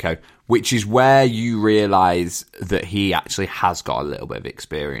Mexico, which is where you realise that he actually has got a little bit of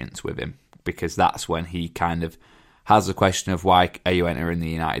experience with him, because that's when he kind of has the question of why are you entering the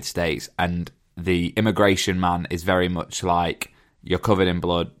United States, and the immigration man is very much like, you're covered in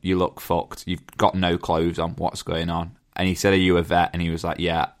blood, you look fucked, you've got no clothes on, what's going on? And he said, are you a vet? And he was like,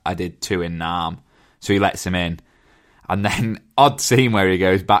 yeah, I did 2 in Nam. So he lets him in. And then, odd scene where he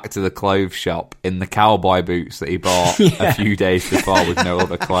goes back to the clothes shop in the cowboy boots that he bought a few days before with no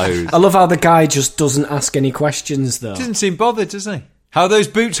other clothes. I love how the guy just doesn't ask any questions, though. Doesn't seem bothered, does he? How are those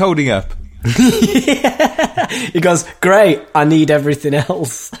boots holding up? He goes, great, I need everything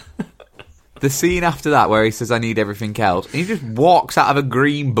else. The scene after that where he says, I need everything else, and he just walks out of a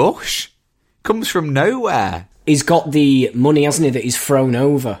green bush. Comes from nowhere. He's got the money, hasn't he, that he's thrown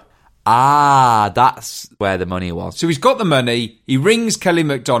over. Ah, that's where the money was. So he's got the money, he rings Kelly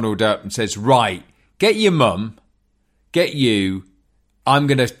MacDonald up and says, right, get your mum, get you, I'm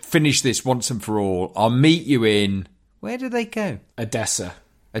going to finish this once and for all. I'll meet you in... Where do they go? Odessa.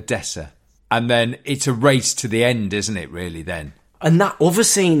 And then it's a race to the end, isn't it, really, then? And that other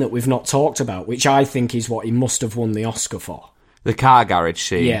scene that we've not talked about, which I think is what he must have won the Oscar for. The car garage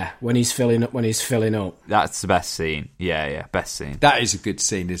scene. Yeah, when he's filling up. That's the best scene. Yeah, best scene. That is a good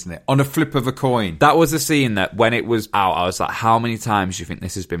scene, isn't it? On a flip of a coin. That was the scene that when it was out, I was like, how many times do you think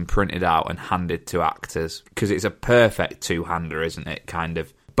this has been printed out and handed to actors? Because it's a perfect two-hander, isn't it? Kind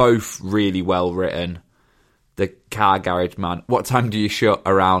of. Both really well written. The car garage man. What time do you shut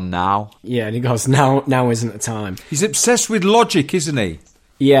around now? Yeah, and he goes, now isn't the time. He's obsessed with logic, isn't he?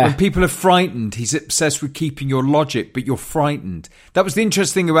 Yeah. When people are frightened, he's obsessed with keeping your logic, but you're frightened. That was the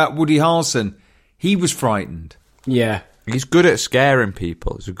interesting thing about Woody Harrelson. He was frightened. Yeah. He's good at scaring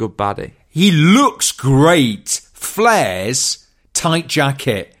people. He's a good baddie. He looks great. Flares, tight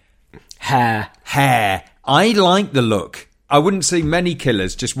jacket. Hair. I like the look. I wouldn't see many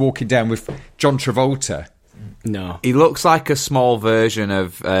killers just walking down with John Travolta. No. He looks like a small version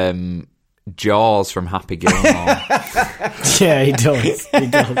of Jaws from Happy Gilmore. Yeah, he does.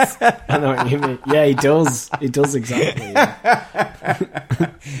 I know what you mean. Yeah, he does. He does exactly. Yeah.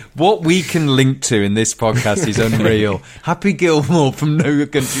 What we can link to in this podcast is unreal. Happy Gilmore from No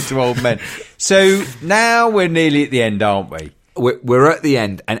Country to Old Men. So now we're nearly at the end, aren't we? We're at the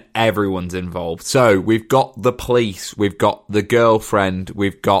end and everyone's involved. So we've got the police, we've got the girlfriend,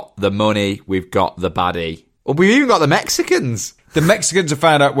 we've got the money, we've got the baddie. Well, we've even got the Mexicans. The Mexicans have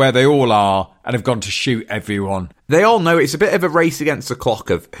found out where they all are and have gone to shoot everyone. They all know it's a bit of a race against the clock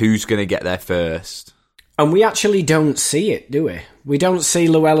of who's going to get there first. And we actually don't see it, do we? We don't see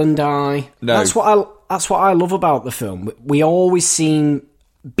Llewellyn die. No. That's what I love about the film. We always seem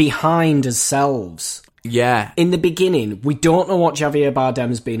behind ourselves. Yeah. In the beginning, we don't know what Javier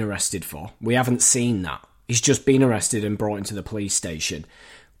Bardem's been arrested for. We haven't seen that. He's just been arrested and brought into the police station.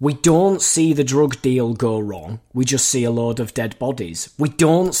 We don't see the drug deal go wrong. We just see a load of dead bodies. We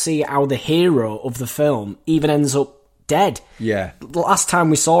don't see how the hero of the film even ends up dead. Yeah. The last time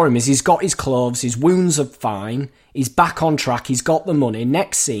we saw him is he's got his clothes, his wounds are fine, he's back on track, he's got the money.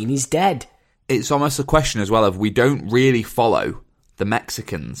 Next scene, he's dead. It's almost a question as well of we don't really follow the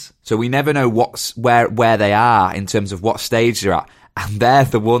Mexicans. So we never know where they are in terms of what stage they're at. And they're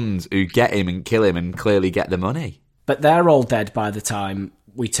the ones who get him and kill him and clearly get the money. But they're all dead by the time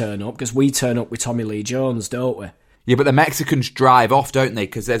we turn up, because we turn up with Tommy Lee Jones, don't we? Yeah, but the Mexicans drive off, don't they?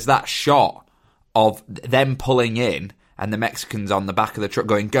 Because there's that shot of them pulling in and the Mexicans on the back of the truck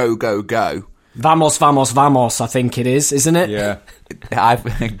going, go, go, go. Vamos, vamos, vamos, I think it is, isn't it? Yeah.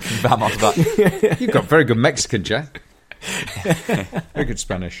 Vamos, You've got very good Mexican, Jack. Very good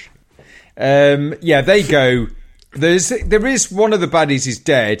Spanish. They go. There is one of the baddies is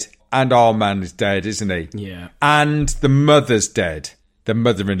dead, and our man is dead, isn't he? Yeah. And the mother's dead. The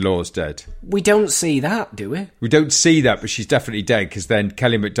mother-in-law's dead. We don't see that, do we? We don't see that, but she's definitely dead, because then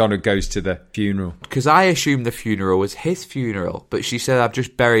Kelly MacDonald goes to the funeral. Because I assumed the funeral was his funeral, but she said, I've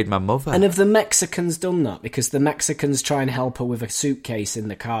just buried my mother. And have the Mexicans done that? Because the Mexicans try and help her with a suitcase in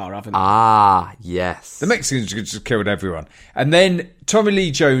the car, haven't they? Ah, yes. The Mexicans just killed everyone. And then Tommy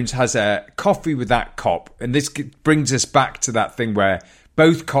Lee Jones has a coffee with that cop, and this brings us back to that thing where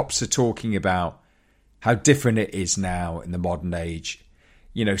both cops are talking about how different it is now in the modern age.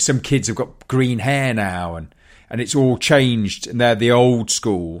 You know, some kids have got green hair now and it's all changed and they're the old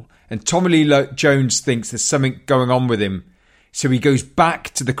school. And Tommy Lee Jones thinks there's something going on with him. So he goes back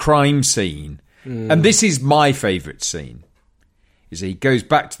to the crime scene. And this is my favourite scene. Is he goes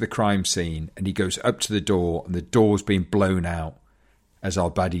back to the crime scene and he goes up to the door and the door's being blown out as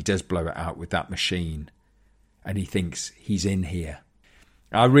our baddie does blow it out with that machine. And he thinks he's in here.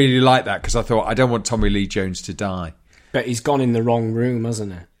 I really like that because I thought, I don't want Tommy Lee Jones to die. But he's gone in the wrong room,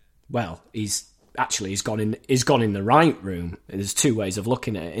 hasn't he? Well, he's gone in the right room. There's two ways of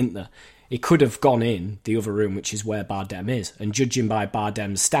looking at it, isn't there? He could have gone in the other room, which is where Bardem is. And judging by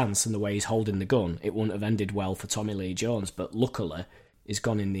Bardem's stance and the way he's holding the gun, it wouldn't have ended well for Tommy Lee Jones. But luckily, he's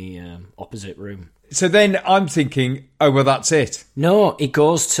gone in the opposite room. So then I'm thinking, oh, well, that's it. No, he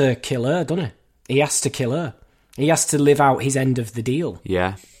goes to kill her, doesn't he? He has to kill her. He has to live out his end of the deal.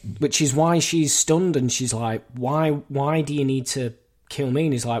 Yeah. Which is why she's stunned and she's like, why do you need to kill me?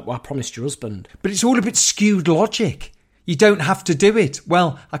 And he's like, well, I promised your husband. But it's all a bit skewed logic. You don't have to do it.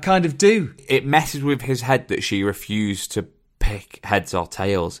 Well, I kind of do. It messes with his head that she refused to pick heads or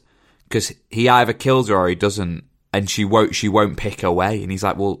tails because he either kills her or he doesn't, and she won't pick her way. And he's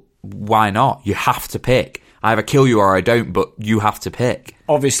like, well, why not? You have to pick. I either kill you or I don't, but you have to pick.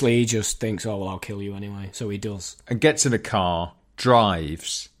 Obviously, he just thinks, oh, well, I'll kill you anyway. So he does. And gets in a car,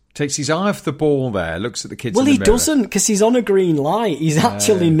 drives, takes his eye off the ball there, looks at the kids in the mirror. Well, he doesn't, because he's on a green light. He's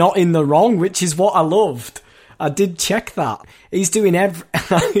actually not in the wrong, which is what I loved. I did check that. He's doing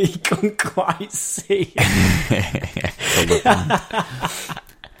he couldn't quite see.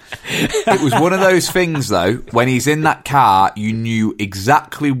 It was one of those things, though, when he's in that car, you knew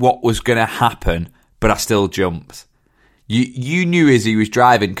exactly what was going to happen, but I still jumped. You knew as he was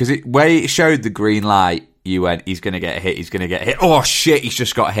driving, because where it showed the green light, you went, he's going to get hit. Oh, shit, he's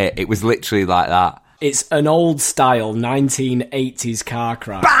just got hit. It was literally like that. It's an old-style 1980s car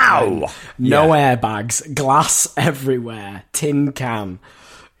crash. Bow! No airbags, glass everywhere, tin can.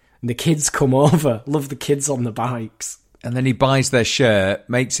 And the kids come over. Love the kids on the bikes. And then he buys their shirt,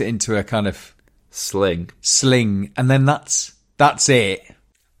 makes it into a kind of sling, and then that's it.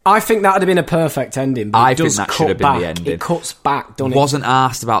 I think that would have been a perfect ending. But I think that should have been the ending. It cuts back, doesn't it? Wasn't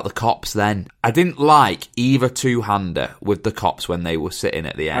asked about the cops then. I didn't like either two-hander with the cops when they were sitting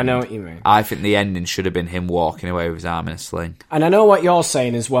at the end. I know what you mean. I think the ending should have been him walking away with his arm in a sling. And I know what you're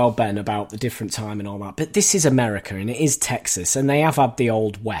saying as well, Ben, about the different time and all that. But this is America and it is Texas and they have had the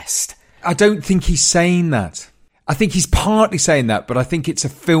Old West. I don't think he's saying that. I think he's partly saying that, but I think it's a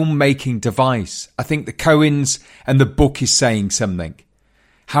filmmaking device. I think the Coens and the book is saying something.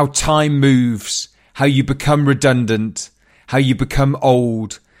 How time moves, how you become redundant, how you become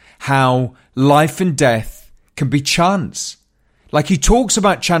old, how life and death can be chance. Like he talks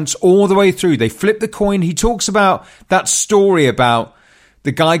about chance all the way through. They flip the coin. He talks about that story about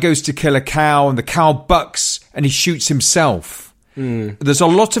the guy goes to kill a cow and the cow bucks and he shoots himself. There's a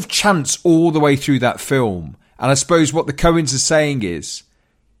lot of chance all the way through that film. And I suppose what the Coens are saying is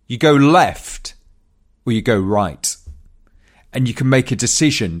you go left or you go right. And you can make a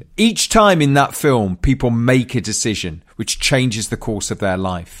decision. Each time in that film, people make a decision which changes the course of their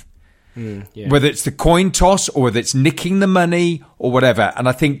life. Yeah. Whether it's the coin toss or whether it's nicking the money or whatever. And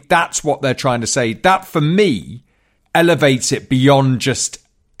I think that's what they're trying to say. That, for me, elevates it beyond just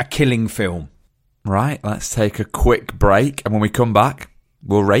a killing film. Right, let's take a quick break. And when we come back,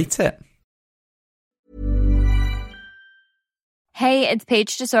 we'll rate it. Hey, it's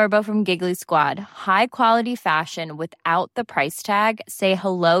Paige DeSorbo from Giggly Squad. High quality fashion without the price tag. Say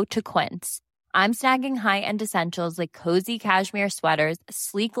hello to Quince. I'm snagging high-end essentials like cozy cashmere sweaters,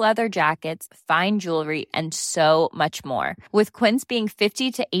 sleek leather jackets, fine jewelry, and so much more. With Quince being 50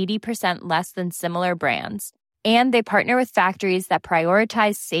 to 80% less than similar brands. And they partner with factories that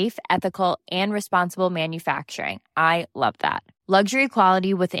prioritize safe, ethical, and responsible manufacturing. I love that. Luxury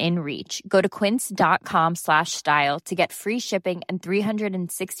quality within reach. Go to quince.com/style to get free shipping and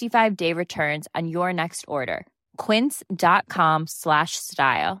 365-day returns on your next order.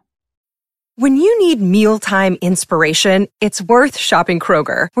 Quince.com/style. When you need mealtime inspiration, it's worth shopping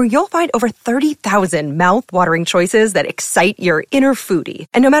Kroger, where you'll find over 30,000 mouth-watering choices that excite your inner foodie.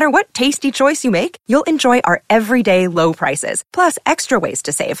 And no matter what tasty choice you make, you'll enjoy our everyday low prices, plus extra ways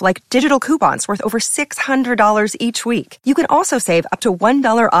to save, like digital coupons worth over $600 each week. You can also save up to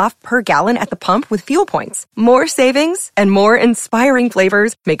 $1 off per gallon at the pump with fuel points. More savings and more inspiring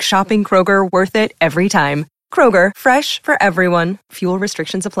flavors make shopping Kroger worth it every time. Kroger, fresh for everyone. Fuel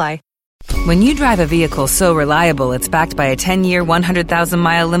restrictions apply. When you drive a vehicle so reliable it's backed by a 10-year,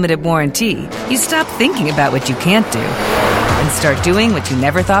 100,000-mile limited warranty, you stop thinking about what you can't do and start doing what you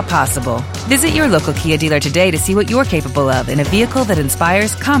never thought possible. Visit your local Kia dealer today to see what you're capable of in a vehicle that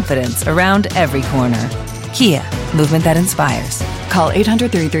inspires confidence around every corner. Kia, movement that inspires. Call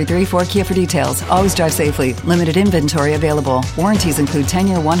 800-333-4KIA for details. Always drive safely. Limited inventory available. Warranties include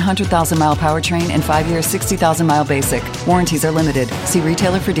 10-year 100,000-mile powertrain and 5-year 60,000-mile basic. Warranties are limited. See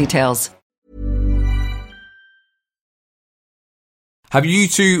retailer for details. Have you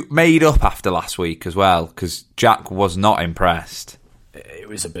two made up after last week as well? Because Jack was not impressed. It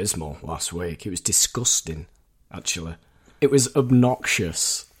was abysmal last week. It was disgusting, actually. It was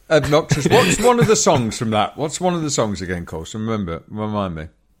obnoxious. Obnoxious. What's one of the songs from that? What's one of the songs again, Colson? Remind me.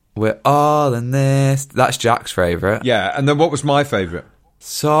 We're all in this. That's Jack's favourite. Yeah, and then what was my favourite?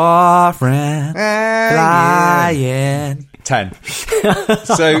 Sovereign flying. 10.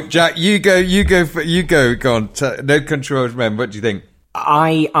 So, Jack, you go. Go on. No Country for Old Men. What do you think?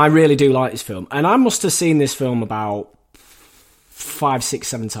 I really do like this film, and I must have seen this film about 5, 6,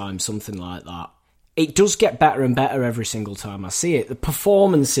 7 times, something like that. It does get better and better every single time I see it. The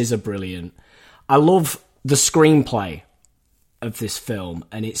performances are brilliant. I love the screenplay of this film,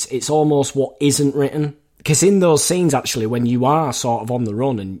 and it's almost what isn't written. Because in those scenes, actually, when you are sort of on the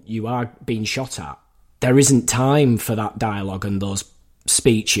run and you are being shot at, there isn't time for that dialogue and those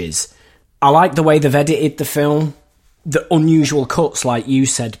speeches. I like the way they've edited the film, the unusual cuts, like you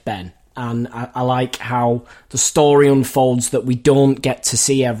said, Ben. And I like how the story unfolds, that we don't get to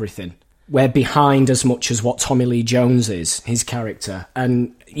see everything. We're behind as much as what Tommy Lee Jones is, his character.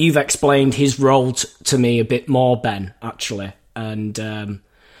 And you've explained his role to me a bit more, Ben, actually. And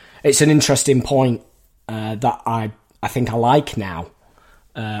it's an interesting point that I think I like now.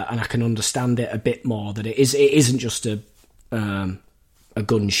 And I can understand it a bit more, that it isn't just a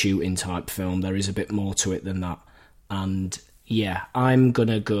gun shooting type film. There is a bit more to it than that. And yeah, I'm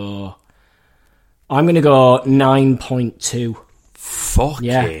gonna go 9.2.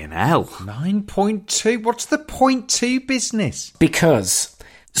 Fucking hell. 9.2? What's the 0.2 business? Because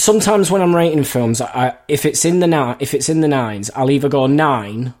sometimes when I'm rating films, if it's in the nines, I'll either go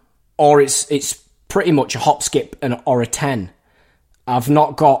 9 or it's pretty much a hop, skip, or a 10. I've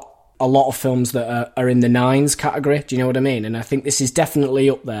not got a lot of films that are in the 9s category. Do you know what I mean? And I think this is definitely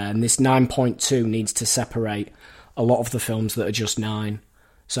up there, and this 9.2 needs to separate a lot of the films that are just 9.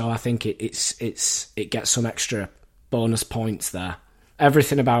 So I think it gets some extra bonus points there.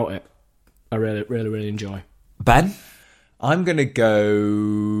 Everything about it, I really, really, really enjoy. Ben? I'm going to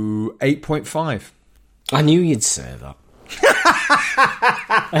go 8.5. I knew you'd say that.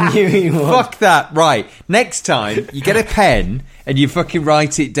 I knew you would. Fuck that. Right. Next time, you get a pen and you fucking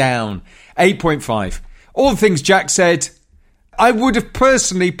write it down. 8.5. All the things Jack said, I would have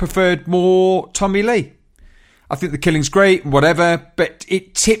personally preferred more Tommy Lee. I think The Killing's great and whatever, but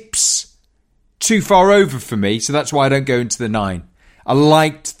it tips too far over for me, so that's why I don't go into the 9. I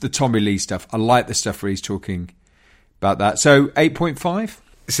liked the Tommy Lee stuff. I like the stuff where he's talking about that. So 8.5.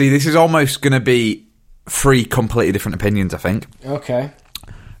 See, this is almost going to be 3 completely different opinions, I think. Okay.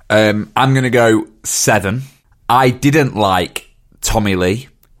 I'm going to go 7. I didn't like Tommy Lee.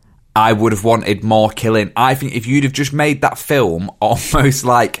 I would have wanted more killing. I think if you'd have just made that film almost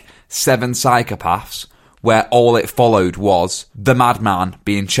like 7 Psychopaths, where all it followed was the madman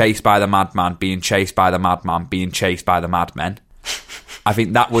being chased by the madman, being chased by the madman, being chased by the madmen, I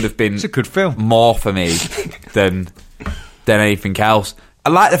think that would have been it's a good film. More for me than anything else.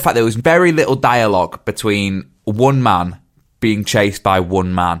 I like the fact there was very little dialogue between one man being chased by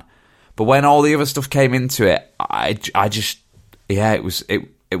one man. But when all the other stuff came into it, I just, it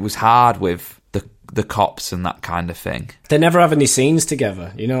was hard with the cops and that kind of thing. They never have any scenes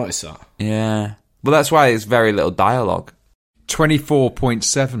together, you notice that? Yeah. Well, that's why it's very little dialogue.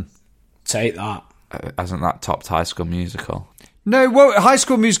 24.7. Take that. Hasn't that topped High School Musical? No, well, High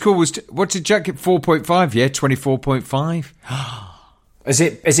School Musical was... what did Jack get? 4.5, yeah? 24.5. Is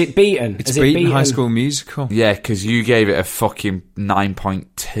it beaten? It's beaten High School Musical. Yeah, because you gave it a fucking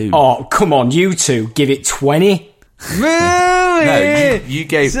 9.2. Oh, come on, you two, give it 20. No, you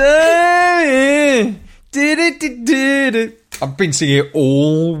gave... I've been singing it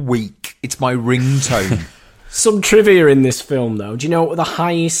all week. It's my ringtone. Some trivia in this film, though. Do you know what the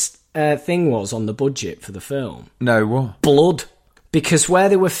highest thing was on the budget for the film? No, what? Blood. Because where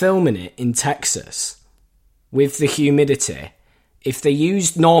they were filming it in Texas, with the humidity, if they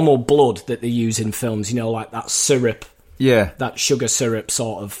used normal blood that they use in films, like that syrup, that sugar syrup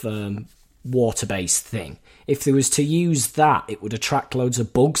sort of water-based thing, if they was to use that, it would attract loads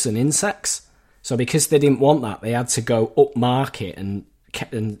of bugs and insects. So because they didn't want that, they had to go upmarket and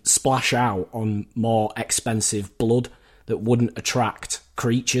splash out on more expensive blood that wouldn't attract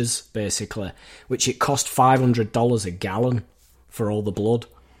creatures, basically, which it cost $500 a gallon for all the blood.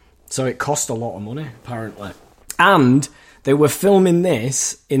 So it cost a lot of money, apparently. And they were filming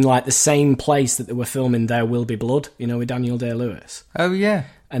this in like the same place that they were filming There Will Be Blood, with Daniel Day-Lewis. Oh, yeah.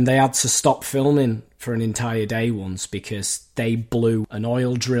 And they had to stop filming for an entire day once because they blew an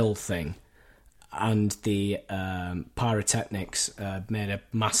oil drill thing and the pyrotechnics made a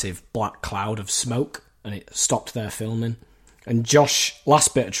massive black cloud of smoke and it stopped their filming. And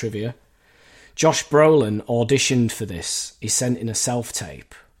last bit of trivia, Josh Brolin auditioned for this. He sent in a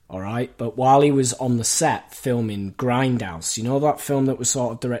self-tape, all right? But while he was on the set filming Grindhouse, that film that was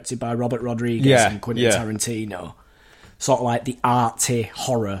sort of directed by Robert Rodriguez and Quentin Tarantino, sort of like the arty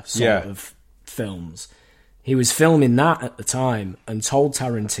horror sort of films. He was filming that at the time and told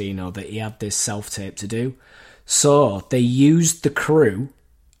Tarantino that he had this self-tape to do. So they used the crew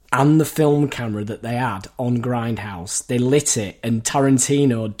and the film camera that they had on Grindhouse. They lit it and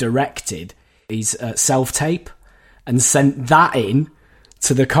Tarantino directed his self-tape and sent that in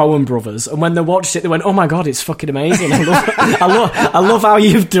to the Coen brothers. And when they watched it, they went, "Oh my God, it's fucking amazing. I love how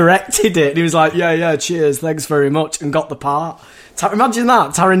you've directed it." And he was like, yeah, cheers, thanks very much, and got the part. Imagine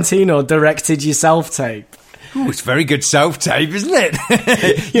that, Tarantino directed your self-tape. Ooh, it's very good self-tape, isn't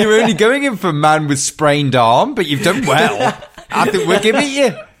it? You're only going in for a man with sprained arm, but you've done well. I think we'll give it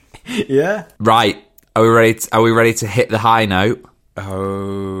you. Yeah. Right. Are we ready to hit the high note?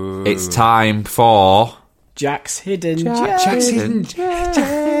 Oh. It's time for... Jack's Hidden Gem. Jack's Hidden Gem.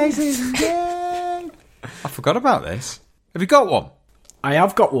 I forgot about this. Have you got one? I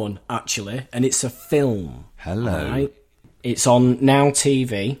have got one, actually, and it's a film. Hello. Right? It's on Now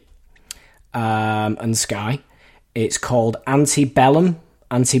TV and Sky. It's called Antebellum,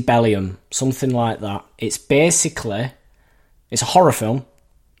 something like that. It's a horror film,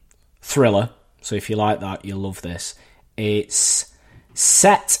 thriller, so if you like that, you'll love this. It's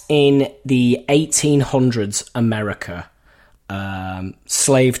set in the 1800s America,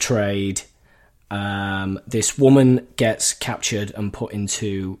 slave trade. This woman gets captured and put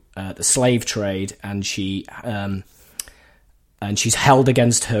into the slave trade, and she's held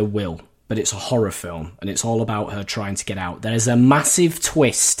against her will. But it's a horror film, and it's all about her trying to get out. There's a massive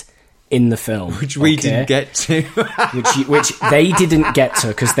twist in the film, which we didn't get to, which they didn't get to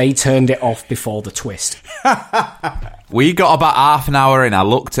because they turned it off before the twist. We got about half an hour in. I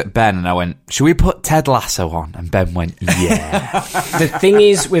looked at Ben and I went, "Should we put Ted Lasso on?" And Ben went, "Yeah." The thing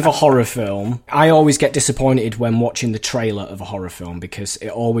is, with a horror film, I always get disappointed when watching the trailer of a horror film because it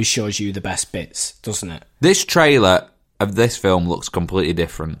always shows you the best bits, doesn't it? This trailer of this film looks completely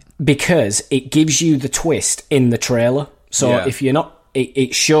different because it gives you the twist in the trailer. So if you're not,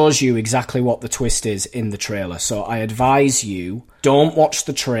 it shows you exactly what the twist is in the trailer. So I advise you, don't watch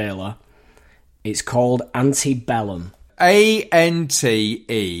the trailer. It's called Antebellum.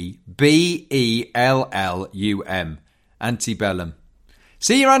 Antebellum. Antebellum.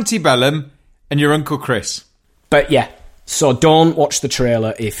 See your Antebellum and your Uncle Chris. But yeah, so don't watch the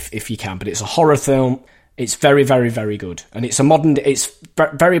trailer if you can. But it's a horror film. It's very, very, very good. And it's it's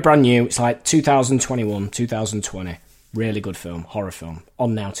very brand new. It's like 2021, 2020. Really good film, horror film,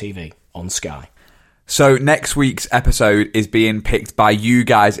 on Now TV, on Sky. So next week's episode is being picked by you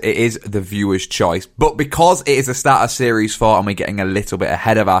guys. It is the viewer's choice. But because it is the start of Series 4 and we're getting a little bit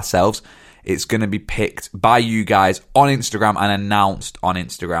ahead of ourselves, it's going to be picked by you guys on Instagram and announced on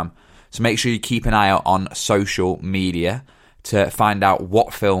Instagram. So make sure you keep an eye out on social media to find out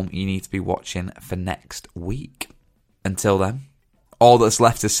what film you need to be watching for next week. Until then, all that's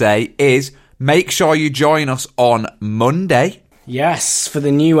left to say is make sure you join us on Monday. Yes, for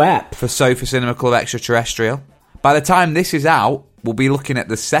the new app. For Sofa Cinema Club Extraterrestrial. By the time this is out, we'll be looking at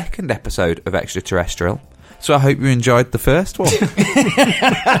the second episode of Extraterrestrial. So I hope you enjoyed the first one.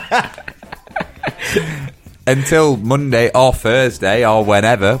 Until Monday or Thursday or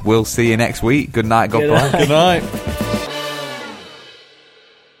whenever, we'll see you next week. Good night, God bless. Good night.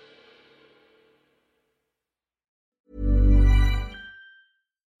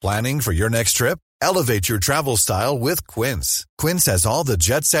 Planning for your next trip? Elevate your travel style with Quince. Quince has all the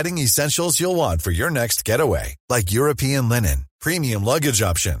jet-setting essentials you'll want for your next getaway, like European linen, premium luggage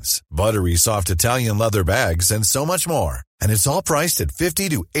options, buttery soft Italian leather bags, and so much more. And it's all priced at 50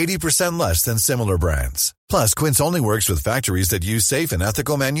 to 80% less than similar brands. Plus, Quince only works with factories that use safe and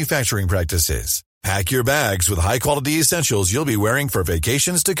ethical manufacturing practices. Pack your bags with high-quality essentials you'll be wearing for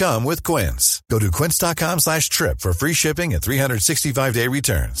vacations to come with Quince. Go to quince.com/trip for free shipping and 365-day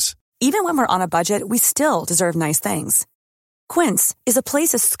returns. Even when we're on a budget, we still deserve nice things. Quince is a place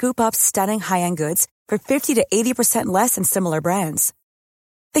to scoop up stunning high-end goods for 50 to 80% less than similar brands.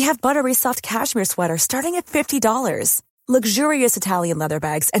 They have buttery soft cashmere sweaters starting at $50, luxurious Italian leather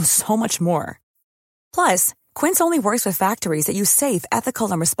bags, and so much more. Plus, Quince only works with factories that use safe,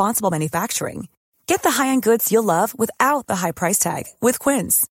 ethical, and responsible manufacturing. Get the high-end goods you'll love without the high price tag with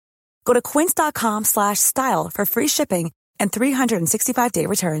Quince. Go to quince.com/style for free shipping and 365-day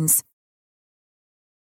returns.